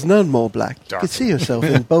 There's none more black. You Dark. can see yourself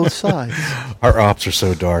in both sides. Our ops are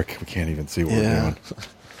so dark, we can't even see what we're Yeah. doing.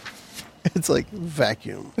 It's like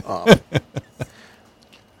vacuum.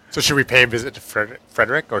 So should we pay a visit to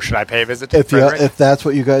Frederick, or should I pay a visit to If Frederick? if that's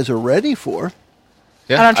what you guys are ready for,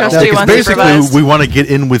 Yeah, I don't trust Yeah, you 'cause Basically, unsupervised. we want to get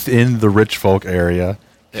in within the rich folk area,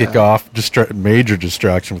 kick Yeah. off major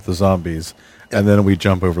distraction with the zombies, and then we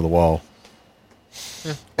jump over the wall.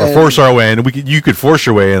 Or And- force our way in. You could force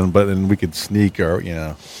your way in, but then we could sneak or, are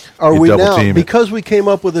you we double now, team it. because we came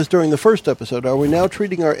up with this during the first episode, are we now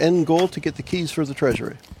treating our end goal to get the keys for the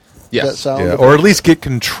treasury? Yes. Does that sound Yeah, about or at least get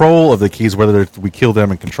control of the keys, whether we kill them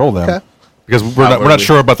and control them. Okay. Because we're However, not we-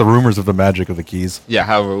 sure about the rumors of the magic of the keys. Yeah,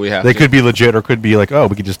 however we have They to. could be legit, or could be like, oh,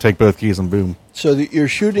 we could just take both keys and boom. So that you're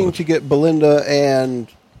shooting to get Belinda and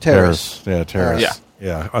Terrace. Yeah, Terrace. Yeah.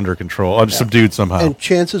 Yeah, under control. Subdued somehow. And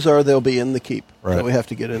chances are they'll be in the keep. So Right. we have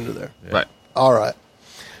to get into there. Right. All right.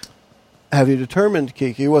 Have you determined,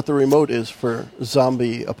 Kiki, what the remote is for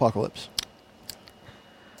zombie apocalypse?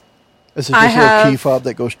 Is it I just a little key have- fob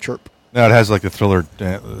that goes chirp? No, it has like the thriller,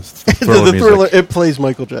 the music. thriller, it plays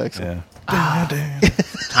Michael Jackson. Yeah.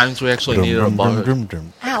 Times we actually needed a Dum, bar. dum, dum,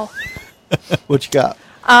 dum. Ow. What you got?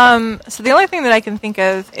 So the only thing that I can think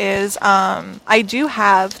of is I do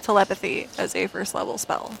have telepathy as a first level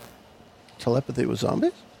spell. Telepathy with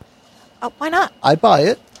zombies? Why not? I buy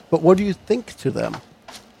it, but what do you think to them?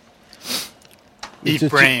 Eat Is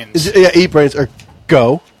it- brains. is it- yeah, eat brains or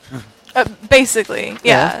go. Basically,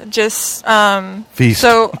 yeah. Just Feast.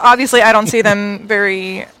 so obviously I don't see them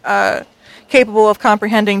very capable of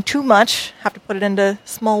comprehending too much. Have to put it into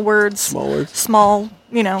small words. Small words. Small,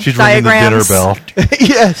 She's ringing the dinner diagrams. bell.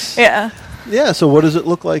 Yes. Yeah. Yeah, so what does it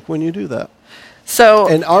look like when you do that? So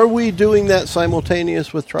And are we doing that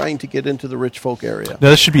simultaneous with trying to get into the rich folk area? No,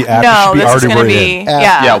 this should be after. no, should be this is already going to we're be in.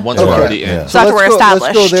 yeah. Yeah, once we're Okay. already in. Yeah. So after we're let's go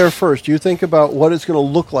established. there first. You think about what it's going to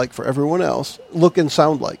look like for everyone else, look and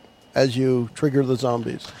sound like as you trigger the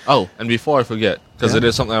zombies. Oh, and before I forget, because Yeah. it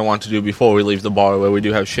is something I want to do before we leave the bar where we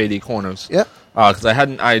do have shady corners. Yep. Because I had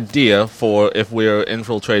an idea for if we're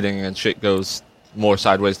infiltrating and shit goes more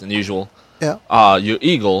sideways than usual. Yeah. Your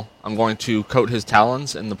eagle, I'm going to coat his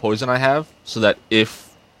talons in the poison I have, so that if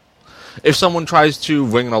someone tries to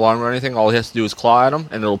ring an alarm or anything, all he has to do is claw at him,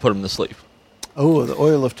 and it'll put him to sleep. Oh, the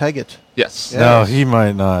oil of Taggart. Yes. Yeah. No, he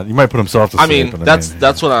might not. He might put himself to I sleep. mean,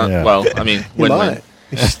 that's what I. yeah. Well, I mean, He win-win. might.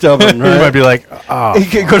 He's stubborn, He right? might be like, oh, He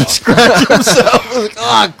can go to scratch himself. Like,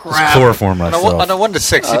 oh, crap. chloroform on myself. a 1 to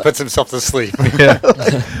 6, he puts himself to sleep. Yeah.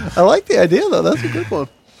 I like the idea, though. That's a good one.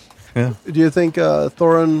 Yeah. Do you think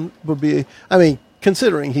Thorin would be... I mean,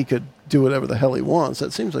 considering he could do whatever the hell he wants.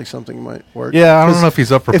 That seems like something might work. Yeah, I don't know if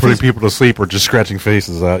he's up for if putting he's- people to sleep or just scratching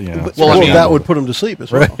faces out. But, Well, I mean- that would put him to sleep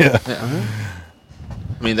as well. Right, yeah.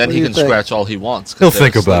 I mean, then What do he you can think? scratch all he wants. 'cause He'll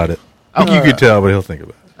they're think about asleep. it. You could tell, but he'll think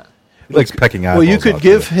about it. He likes pecking eyeballs. Well, you could out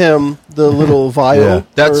give too. him the little vial. Yeah.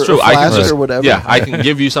 That's or, true. Or I can flask just, or whatever. Yeah, I can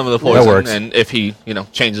give you some of the poison, works. and if he,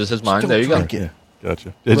 changes his mind, don't there you go. drink it. Yeah,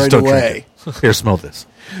 gotcha. Yeah, just Right don't away. drink it. Here, smell this.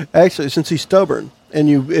 Actually, since he's stubborn,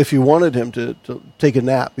 and if you wanted him to take a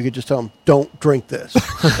nap, you could just tell him, "Don't drink this,"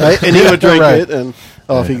 right? And he would drink Right. it, and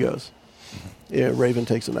off he goes. Yeah, Raven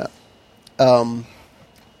takes a nap.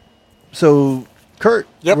 So, Kurt,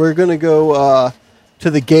 Yep. we're going to go to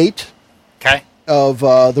the gate Okay. of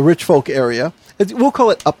the rich folk area. We'll call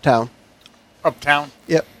it Uptown. Uptown.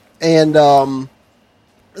 Yep. And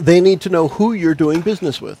they need to know who you're doing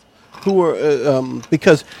business with. Who are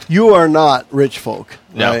because you are not rich folk,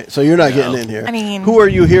 No. right? So you're not No. getting in here. I mean- who are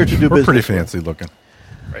you here to do We're business pretty with? fancy looking.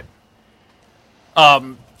 Right.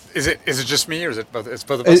 Is it just me or is it both? It's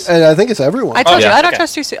both of us. And I think it's everyone. I told yeah. you, I don't Okay.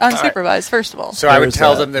 trust you unsupervised, first of all. So I would There's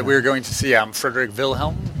tell that. them that we were going to see Frederick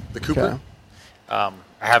Wilhelm, the Cooper. I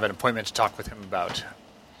have an appointment to talk with him about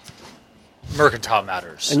mercantile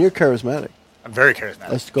matters. And you're charismatic. I'm very charismatic.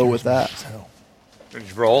 Let's go with that. Did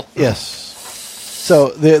you roll? Yes. So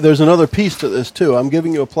there's another piece to this too. I'm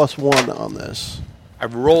giving you a +1 on this. I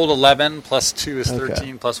rolled 11, plus 2 is Okay.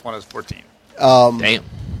 13, plus 1 is 14. Damn.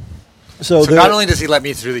 So, So not only does he let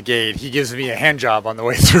me through the gate, he gives me a hand job on the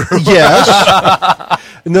way through. yes.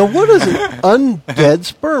 Now, what does an undead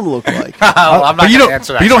sperm look like? Well, I'm not But you going to don't.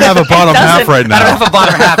 answer that. But you don't have a bottom half right I don't now. have a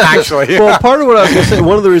bottom half, actually. Well, part of what I was going to say,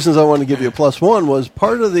 one of the reasons I wanted to give you a +1 was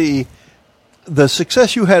part of the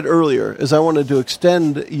success you had earlier is I wanted to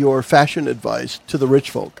extend your fashion advice to the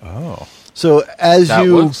rich folk. Oh, So as That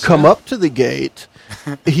you works, come yeah. up to the gate,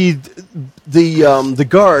 the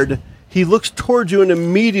guard, he looks towards you and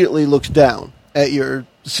immediately looks down at your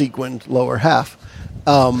sequined lower half,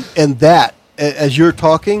 and that as you're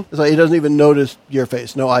talking, it's like he doesn't even notice your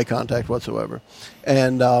face, no eye contact whatsoever,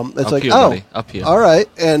 and it's Up like, here, oh, buddy. Up here. all right,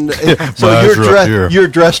 and so My eyes are up here. you're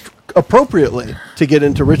dressed appropriately to get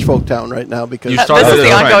into Rich Folk Town right now because You This started is the a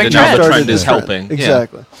trend, ongoing and now the trend. trend is Started helping. this Yeah. trend.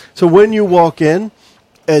 Exactly. So when you walk in,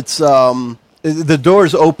 it's the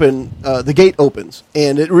doors open, the gate opens,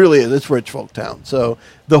 and it really is. It's Rich Folk Town. So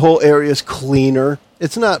the whole area is cleaner.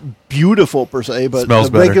 It's not beautiful per se, but Smells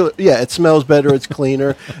the better. Yeah, it smells better. It's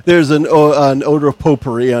cleaner. There's an odor of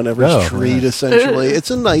potpourri on every Oh, street. nice. Essentially, it's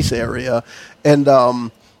a nice area, and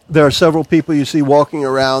there are several people you see walking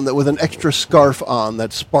around that with an extra scarf on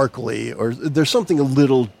that's sparkly, or there's something a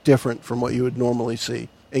little different from what you would normally see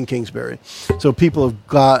in Kingsbury. So people have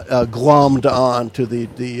got glommed on to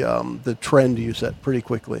the trend you set pretty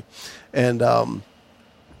quickly, and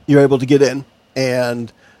you're able to get in.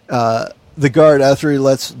 And the guard, after he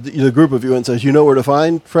lets the group of you in, says, "You know where to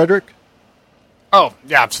find Frederick? Oh,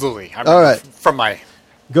 yeah, absolutely. I'm All right.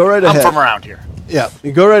 Go right I'm ahead." from around here. Yeah,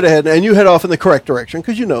 you go right ahead, and you head off in the correct direction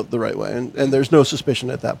because you know the right way, and there's no suspicion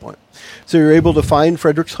at that point. So you're able to find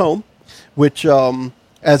Frederick's home, which,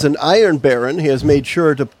 as an iron baron, he has made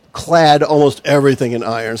sure to clad almost everything in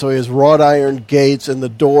iron. So he has wrought iron gates, and the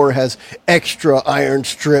door has extra iron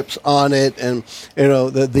strips on it, and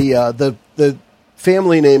the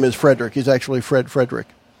family name is Frederick. He's actually Frederick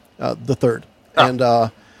the Third,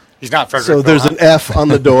 and He's not Frederick. so there's Wilhelm. an F on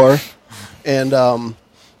the door, and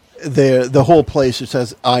the whole place just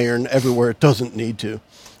has iron everywhere. It doesn't need to.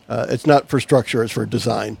 It's not for structure; it's for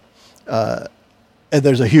design. And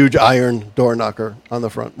there's a huge iron door knocker on the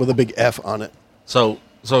front with a big F on it. So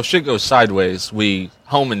if shit goes sideways, we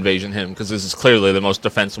home invasion him because this is clearly the most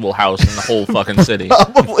defensible house in the whole fucking city.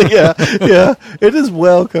 Probably, yeah. It is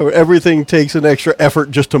well covered. Everything takes an extra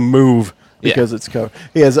effort just to move because it's covered.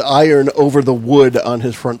 He has iron over the wood on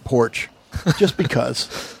his front porch, just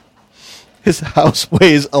because. His house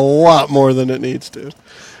weighs a lot more than it needs to.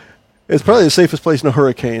 It's probably the safest place in a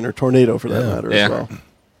hurricane or tornado, for that matter, Yeah. as well.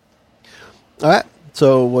 All right.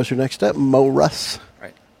 So, what's your next step, Mo Russ?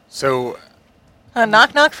 Right. So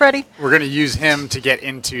Knock, knock, Freddy. we're going to use him to get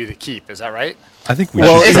into the keep. Is that right? I think we.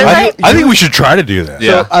 Well, should, Is it right? I think we should try to do that.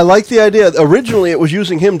 Yeah. So I like the idea. Originally, it was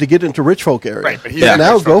using him to get into Rich Folk area. Right, but he's Yeah. in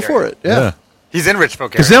Now Rich go Folk for area. it. Yeah. He's in Rich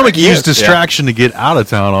Folk Because area. then we can use Yes. distraction to get out of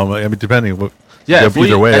town. I mean, depending what. Yeah, if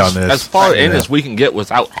either way as, on this. as far in Yeah. as we can get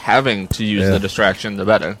without having to use Yeah. the distraction, the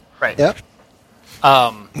better. Right. Yep.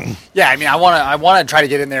 Yeah, I mean, I want to try to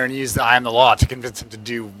get in there and use the I am the law to convince him to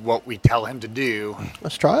do what we tell him to do,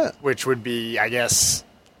 Let's try it. which would be, I guess,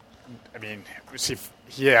 I mean, see if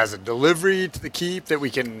he has a delivery to the keep that we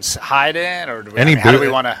can hide in, or do we, Any how do bu- we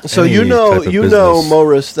want to? So Any you know, type of you know, business.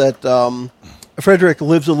 Morris, that Frederick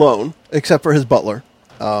lives alone, except for his butler.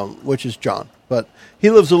 which is John. But he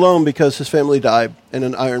lives alone because his family died in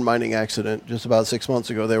an iron mining accident just about 6 months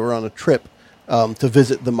ago. They were on a trip to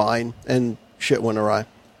visit the mine, and shit went awry.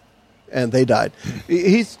 And they died.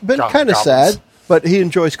 He's been kind of sad, but he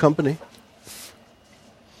enjoys company.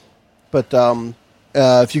 But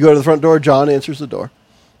if you go to the front door, John answers the door.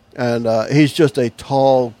 And he's just a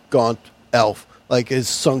tall, gaunt elf. Like his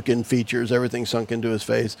sunken features, everything sunk into his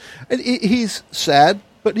face. And he's sad,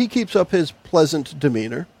 but he keeps up his pleasant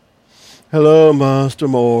demeanor. Hello, Master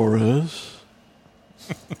Morris.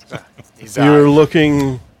 You're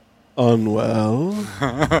looking unwell.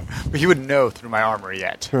 But he wouldn't know through my armor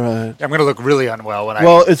yet. Right. I'm going to look really unwell when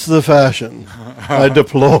Well, it's the fashion. I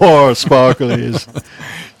deplore sparklies.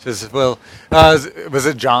 Was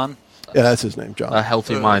it John? Yeah, that's his name, John. A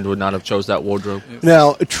healthy mind would not have chose that wardrobe.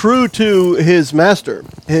 Now, true to his master,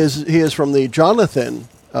 he is from the Jonathan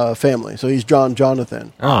family. So he's John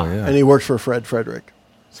Jonathan. Oh, yeah. And he works for Fred Frederick.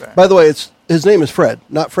 Sorry. By the way, his name is Fred,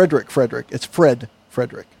 not Frederick Frederick. It's Fred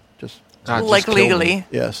Frederick. Just God, Like just kill me. legally.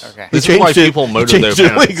 yes. Okay. This He is why changed it- people he murder their changed it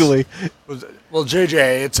parents. legally. Well,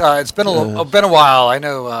 JJ, it's been been a while. I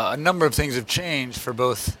know a number of things have changed for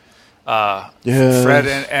both Yes. Fred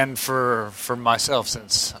and for myself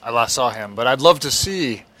since I last saw him. But I'd love to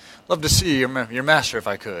see your master if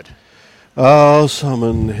I could. I'll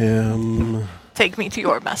summon him. Take me to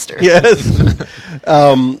your master. Yes.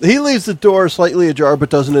 He leaves the door slightly ajar, but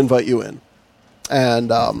doesn't invite you in.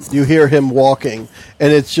 And you hear him walking,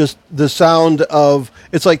 and it's just the sound of,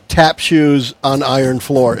 it's like tap shoes on iron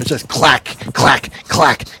floor. It's just clack, clack,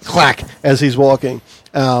 clack, clack as he's walking.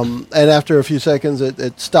 And after a few seconds,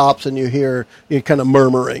 it stops, and you hear kind of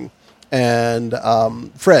murmuring. And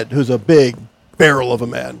Fred, who's a big barrel of a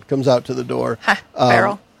man, comes out to the door.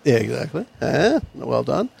 Barrel. Yeah, exactly. Well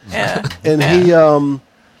done. Yeah. And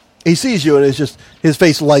he sees you, and it's just his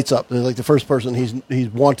face lights up. It's like the first person he's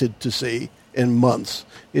wanted to see in months.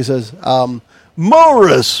 He says,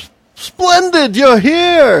 "Morris, splendid, you're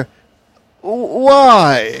here.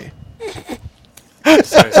 Why?"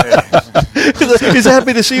 He's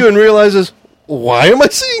happy to see you and realizes, why am I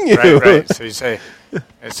seeing you? Right. So you say,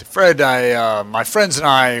 Fred, my friends and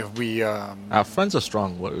I, we Friend's a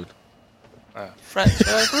strong word. friends.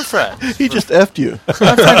 We're friends. He just effed you. My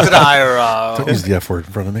friends and I Don't use the F word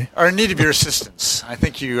in front of me. are in need of your assistance. I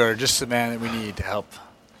think you are just the man that we need to help.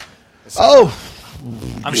 Oh,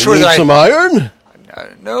 I'm you sure need that some iron?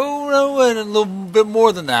 No, and a little bit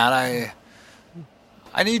more than that.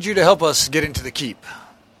 I need you to help us get into the keep.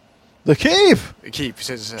 The keep. The keep. He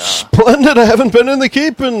says, Splendid. I haven't been in the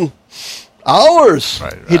keep in hours.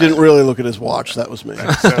 Right. He didn't really look at his watch. That was me.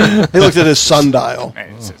 so, He looked at his sundial.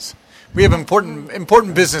 and he says, we have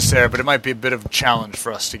important business there, but it might be a bit of a challenge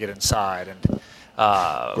for us to get inside. And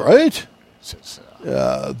Right. says,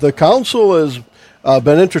 The council has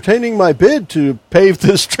been entertaining my bid to pave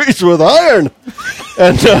the streets with iron.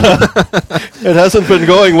 And it hasn't been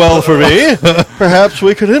going well for me. Perhaps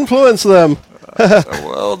we could influence them.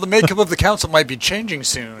 well, the makeup of the council might be changing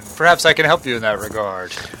soon. Perhaps I can help you in that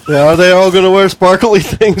regard. Are they all going to wear sparkly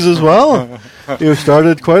things as well? You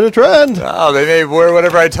started quite a trend. Oh, they may wear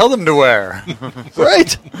whatever I tell them to wear.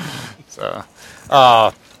 Right. So,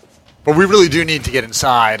 but we really do need to get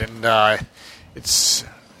inside, and it's.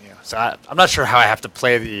 So I'm not sure how I have to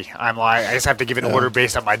play the. I guess I have to give an order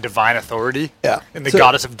based on my divine authority. Yeah. In the So-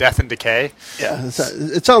 goddess of death and decay. Yeah.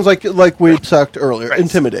 It sounds like we talked earlier. Right.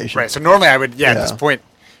 Intimidation. Right. So normally I would. At this Yeah. point,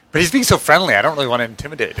 but he's being so friendly. I don't really want to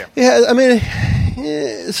intimidate him. Yeah. I mean,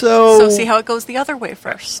 So see how it goes the other way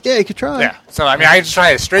first. Yeah, you could try. Yeah. So I mean, I just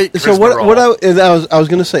try a straight. So charisma what roll. I was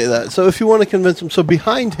going to say that. So if you want to convince him, so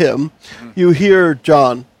behind him, you hear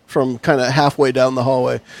John from kind of halfway down the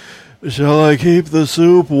hallway. Shall I keep the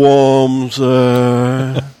soup warm,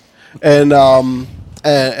 sir? and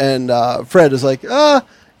Fred is like,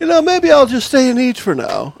 maybe I'll just stay and eat for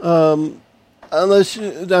now. Unless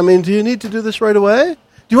do you need to do this right away? Do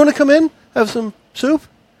you want to come in, have some soup?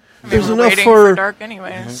 There's We're enough waiting for dark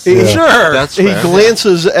anyways. Sure. That's He fair.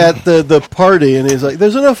 glances at the party and he's like,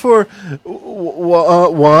 "There's enough for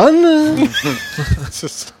one."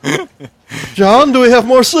 John, do we have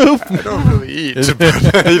more soup? I don't really eat.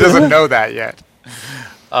 But he doesn't know that yet.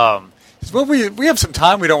 Well, we have some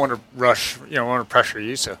time. We don't want to rush. Want to pressure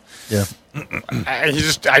you. So Yeah.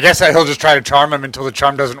 I guess he'll just try to charm him until the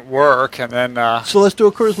charm doesn't work, and then. So let's do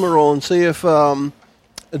a charisma roll and see if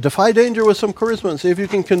defy danger with some charisma and see if you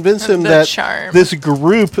can convince him The that charm. this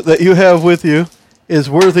group that you have with you is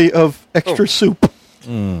worthy of extra soup.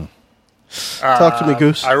 Talk to me,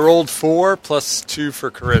 Goose. I rolled 4 plus 2 for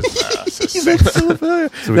charisma. So He's 6. so familiar.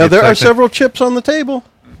 So we Now get there are back to- several chips on the table.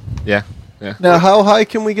 Yeah. Now how high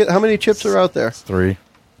can we get? How many chips are out there? 3.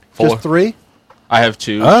 4. Just 3? I have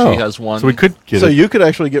 2. Oh, She has 1. So we could get So it. you could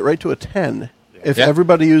actually get right to a 10 if Yeah.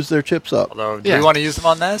 everybody used their chips up. Although, do Yeah. we want to use them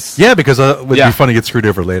on this? Yeah, because it would Yeah. be fun to get screwed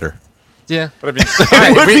over later. Yeah. But I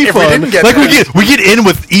mean, would be if we fun. didn't get Like this, we get in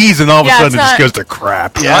with ease, and all of a Yeah, sudden it it's just not- goes to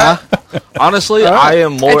crap. Yeah. Honestly, All right. I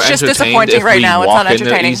am more It's just entertained disappointing if right we now. It's walk not in there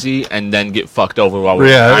entertaining. easy and then get fucked over while we're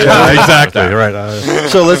Yeah, exactly. Right.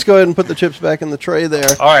 So let's go ahead and put the chips back in the tray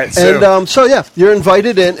there. All right, And so yeah, you're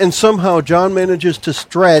invited in, and somehow John manages to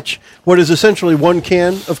stretch what is essentially 1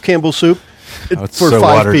 can of Campbell's soup Oh, it's for so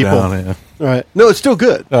 5 watered people. down. Yeah. Right? No, it's still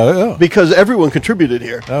good Oh, yeah. because everyone contributed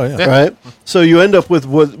here. Oh, yeah. Right? So you end up with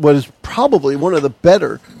what is probably one of the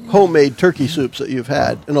better homemade turkey soups that you've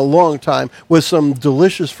had in a long time, with some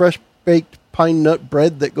delicious fresh baked pine nut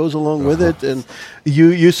bread that goes along with it, and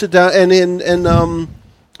you sit down and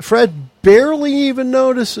Fred barely even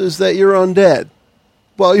notices that you're undead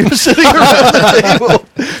while you're sitting around the table.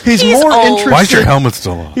 He's more old. interested. Why is your helmet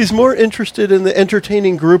still on? He's more interested in the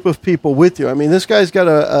entertaining group of people with you. I mean, this guy's got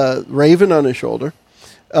a raven on his shoulder.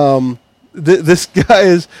 This guy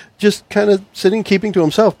is just kind of sitting, keeping to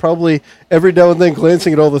himself, probably every now and then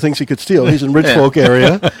glancing at all the things he could steal. He's in Rich Yeah. Folk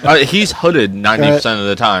area. He's hooded 90% of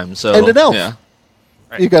the time. So And an elf. Yeah.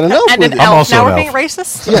 You got an elf And with an you. elf. also Now an we're being elf.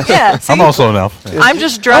 racist? Yes. Yeah. See, I'm also an elf. Yeah. I'm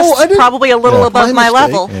just dressed Oh, I didn't- probably a little Yeah. above my mistake.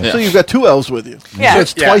 level. Yeah. So you've got 2 elves with you. Yeah. So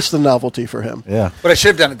it's Yeah. twice the novelty for him. Yeah. what I should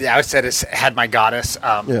have done at the outset is had my goddess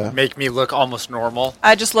Yeah. make me look almost normal.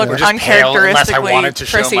 I just look Or just pale, unless I uncharacteristically wanted to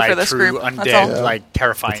show prissy my for this true group. That's undead, all. like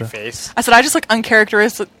terrifying face. I said I just look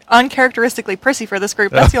uncharacteristically prissy for this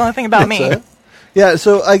group. That's the only thing about me. That's it. Yeah,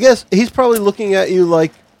 so I guess he's probably looking at you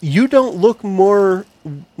like you don't look more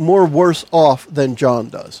worse off than John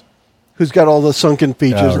does, who's got all the sunken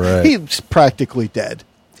features. Oh, right. He's practically dead.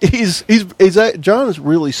 John is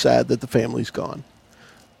really sad that the family's gone.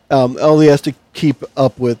 All he has to keep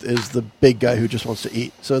up with is the big guy who just wants to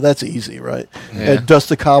eat. So that's easy, right? Yeah. Dust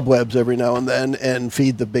the cobwebs every now and then and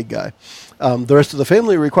feed the big guy. The rest of the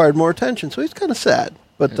family required more attention, so he's kind of sad.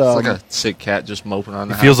 But It's like a sick cat just moping on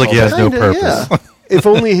the It feels house like he all has day. no kinda, purpose. yeah. If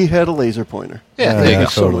only he had a laser pointer. Yeah, He'd there you be go.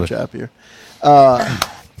 so Totally. much happier.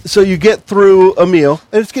 So you get through a meal,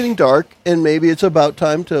 and it's getting dark, and maybe it's about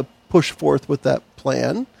time to push forth with that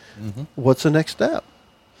plan. Mm-hmm. What's the next step?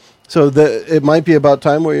 So it might be about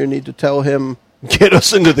time where you need to tell him, get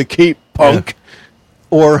us into the keep, punk,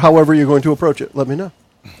 or however you're going to approach it. Let me know.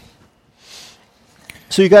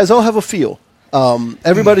 So you guys all have a feel.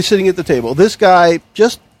 Everybody's sitting at the table. This guy,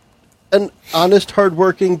 just an honest,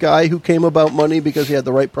 hardworking guy who came about money because he had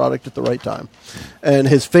the right product at the right time. And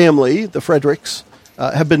his family, the Fredericks,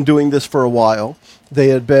 have been doing this for a while. They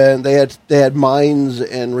had mines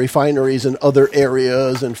and refineries in other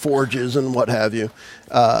areas and forges and what have you.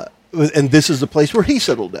 And this is the place where he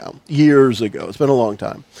settled down years ago. It's been a long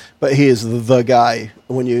time, but he is the guy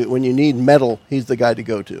when you need metal. He's the guy to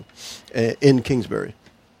go to in Kingsbury.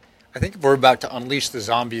 I think if we're about to unleash the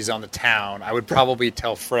zombies on the town, I would probably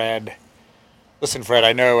tell Fred, listen, Fred,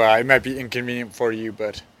 I know it might be inconvenient for you,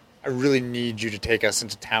 but I really need you to take us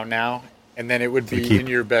into town now. And then it would be keep. in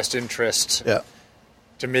your best interest Yeah.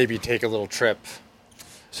 to maybe take a little trip.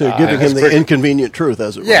 So you're giving him the quick- inconvenient truth,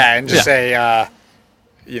 as it were. Yeah, and just Yeah.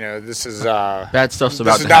 say, this is Bad stuff's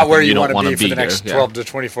about this to is not happen. where you don't want to wanna be for the here. next Yeah. 12 to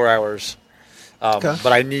 24 hours. Okay.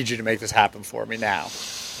 But I need you to make this happen for me now.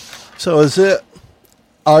 So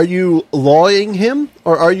are you lawing him,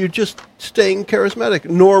 or are you just staying charismatic?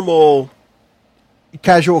 Normal,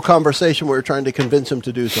 casual conversation where you're trying to convince him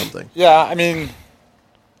to do something. Yeah, I mean,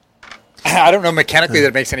 I don't know mechanically that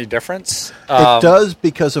it makes any difference. It does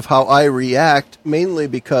because of how I react, mainly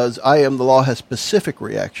because I am the law has specific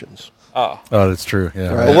reactions. Oh, that's true. Yeah.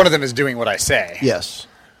 Right. But one of them is doing what I say, Yes.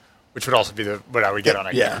 which would also be what I would get on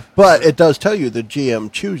a Yeah. But it does tell you the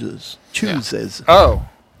GM chooses, Oh,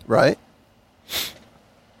 right?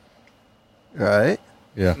 Right?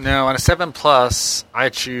 Yeah. no, on a 7+, I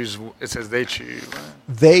choose, it says they choose.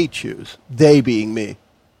 They choose. They being me.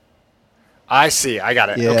 I see, I got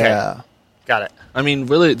it. Yeah. Okay, got it. I mean,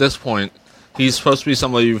 really, at this point, he's supposed to be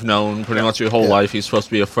somebody you've known pretty much your whole Yeah. life. He's supposed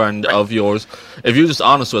to be a friend of yours. If you're just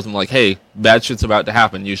honest with him, like, hey, bad shit's about to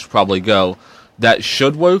happen, you should probably go. That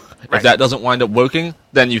should work. Right. If that doesn't wind up working,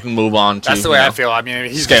 then you can move on to. That's the way I feel. I mean,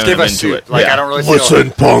 he's scaring just give him us into suit. it. Like, Yeah. I don't really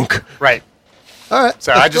feel... punk? Right. All right.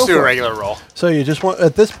 So let's I just go do a for it. regular roll. So you just want,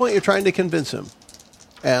 at this point, you're trying to convince him.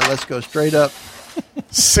 And let's go straight up.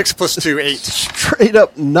 6 + 2, 8. Straight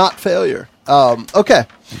up not failure. Okay.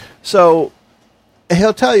 So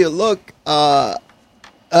he'll tell you, look, all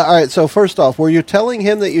right, so first off, were you telling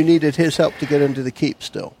him that you needed his help to get into the keep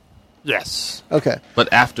still? Yes. Okay.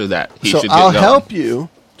 But after that, he So should get I'll going. help you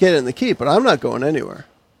get in the keep, but I'm not going anywhere.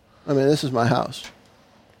 I mean, this is my house.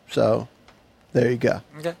 So, there you go.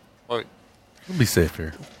 Okay. Well, We'll be safe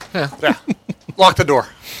here. yeah. Lock the door.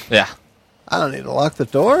 Yeah. I don't need to lock the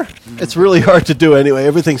door. It's really hard to do anyway.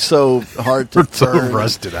 Everything's so hard to We're so turn.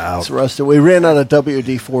 rusted out. It's rusted. We ran out of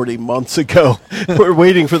WD-40 months ago. We're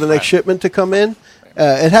waiting for the next shipment to come in.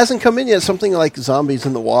 It hasn't come in yet. Something like zombies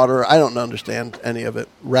in the water. I don't understand any of it.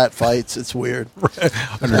 Rat fights. It's weird.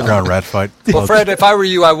 Underground rat fight. Well, Fred, if I were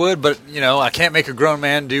you, I would, but, I can't make a grown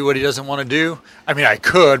man do what he doesn't want to do. I mean, I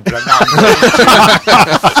could, but I'm not going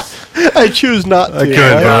to. I choose not to. I could,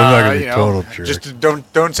 but I'm not going to be total jerk. Just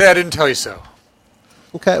don't say I didn't tell you so.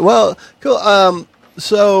 Okay, well, cool.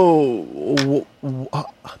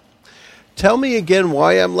 Tell me again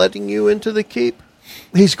why I'm letting you into the keep.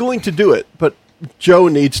 He's going to do it, but Joe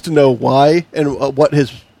needs to know why and what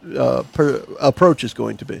his approach is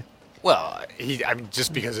going to be. Well,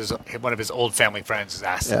 just because one of his old family friends has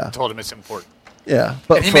asked, told him it's important. Yeah,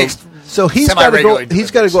 but And he makes so he's got to go. semi-regular He's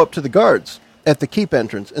got to deliveries. go up to the guards at the keep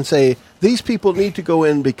entrance and say, "These people need to go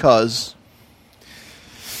in because."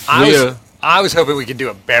 I was hoping we could do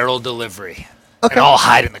a barrel delivery. Okay. And all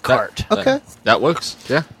hide in the cart. Okay. That works.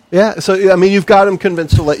 Yeah. Yeah, so you've got him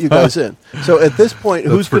convinced to let you guys in. So at this point,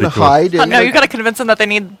 who's going to pretty cool. hide? Oh, In no, you got to convince them that they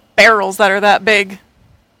need barrels that are that big.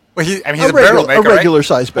 Well, he's A a barrel maker, right?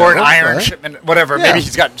 regular-sized Or an barrel, iron right? shipment, whatever. Yeah. Maybe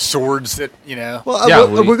he's got swords that, Well, Yeah,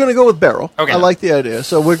 we're going to go with barrel. Okay. I like the idea.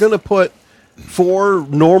 So we're going to put 4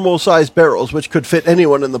 normal-sized barrels, which could fit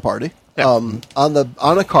anyone in the party, Yeah.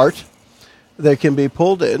 on a cart. They can be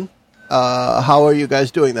pulled in. How are you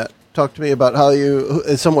guys doing that? Talk to me about how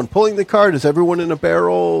is someone pulling the cart? Is everyone in a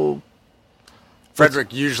barrel?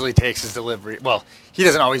 Frederick usually takes his delivery. Well, he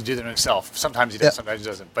doesn't always do them himself. Sometimes he does, Yeah. sometimes he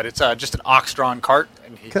doesn't. But it's just an ox-drawn cart.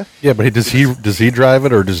 And Okay. Yeah, but does he drive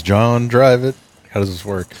it or does John drive it? How does this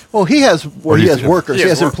work? Well, he has workers. He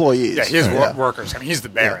has employees. Yeah, he has Yeah. workers. I mean, he's the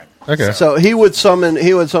Baron. Okay. So he would summon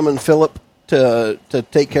Philip to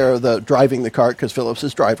take care of the driving the cart because Philip's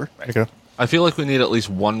his driver. Okay. I feel like we need at least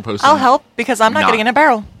one person. I'll help because I'm not Not. getting in a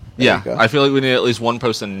barrel. Yeah. you go. I feel like we need at least one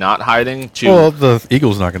person not hiding to. Well, the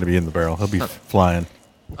eagle's not going to be in the barrel. He'll be flying.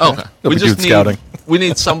 Okay. He'll We be just doing need scouting. we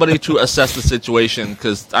need somebody to assess the situation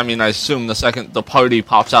because I assume the second the party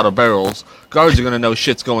pops out of barrels, guards are gonna know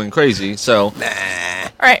shit's going crazy. So All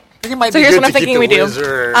right. think it might So be here's good what I'm to keep thinking the we do.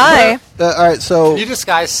 wizard- I All right, so Can you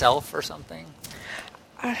disguise self or something?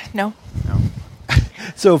 no.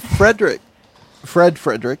 so Frederick,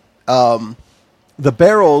 the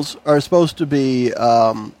barrels are supposed to be.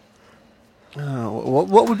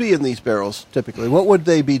 What would be in these barrels typically? What would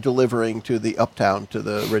they be delivering to the uptown, to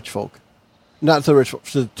the rich folk? Not to the rich folk,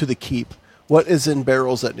 to the keep. What is in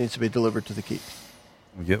barrels that needs to be delivered to the keep?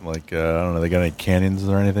 We get I don't know, they got any cannons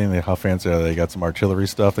or anything? How fancy are they? They got some artillery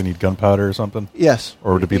stuff? They need gunpowder or something? Yes.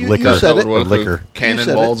 Or would it be You- liquor? You said that it. would work Or with liquor.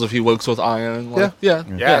 cannonballs if he works with iron. Like, yeah.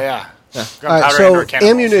 Yeah. All right, Gunpowder so and/or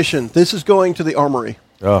cannonballs. ammunition. This is going to the armory.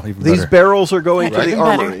 Oh, even These better. barrels are going to Right. the Even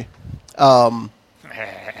better. armory.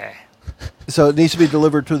 So it needs to be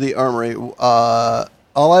delivered to the armory. All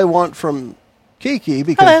I want from Kiki,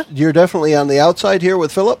 because Hello. you're definitely on the outside here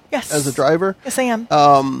with Philip Yes. as the driver. Yes, I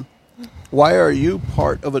am. Why are you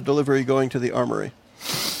part of a delivery going to the armory?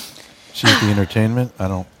 She's the entertainment? I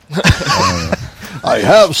don't know. I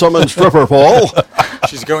have summoned Stripper Paul.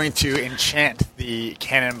 She's going to enchant the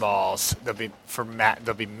cannonballs. They'll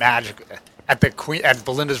be magic at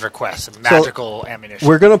Belinda's request. Magical ammunition.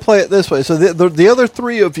 We're going to play it this way. So the other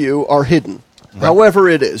 3 of you are hidden. However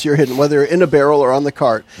it is, you're hidden, whether you're in a barrel or on the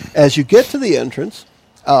cart. As you get to the entrance,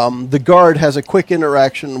 the guard has a quick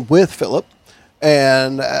interaction with Philip.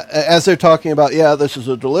 And as they're talking about, this is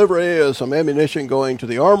a delivery of some ammunition going to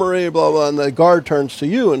the armory, blah, blah, and the guard turns to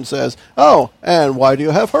you and says, oh, and why do you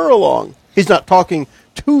have her along? He's not talking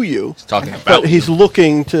to you. He's talking about But you. he's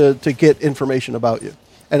looking to get information about you.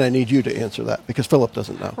 And I need you to answer that because Philip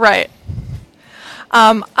doesn't know. Right.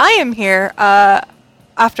 I am here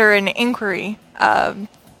after an inquiry,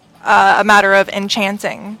 a matter of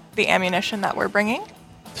enchanting the ammunition that we're bringing.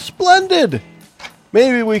 Splendid!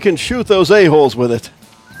 Maybe we can shoot those a-holes with it.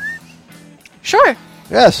 Sure.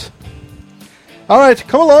 Yes. All right,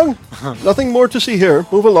 come along. Nothing more to see here.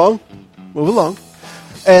 Move along. Move along.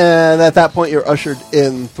 And at that point, you're ushered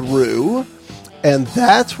in through. And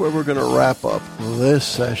that's where we're going to wrap up this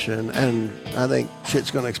session. And I think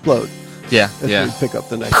shit's going to explode Yeah. if Yeah. we pick up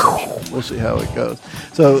the next session. We'll see how it goes.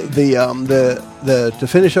 So the to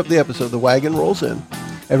finish up the episode, the wagon rolls in.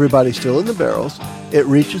 Everybody's still in the barrels. It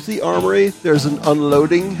reaches the armory. There's an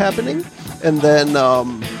unloading happening. And then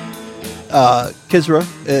Kizra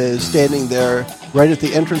is standing there right at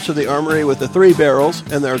the entrance to the armory with the 3 barrels.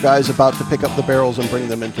 And there are guys about to pick up the barrels and bring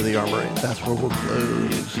them into the armory. That's where we'll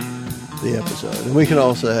close. the episode. And we can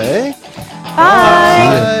all say,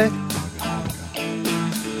 Bye. bye.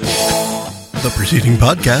 The preceding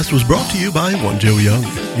podcast was brought to you by One Joe Young.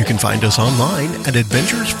 You can find us online at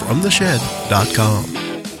adventuresfromtheshed.com.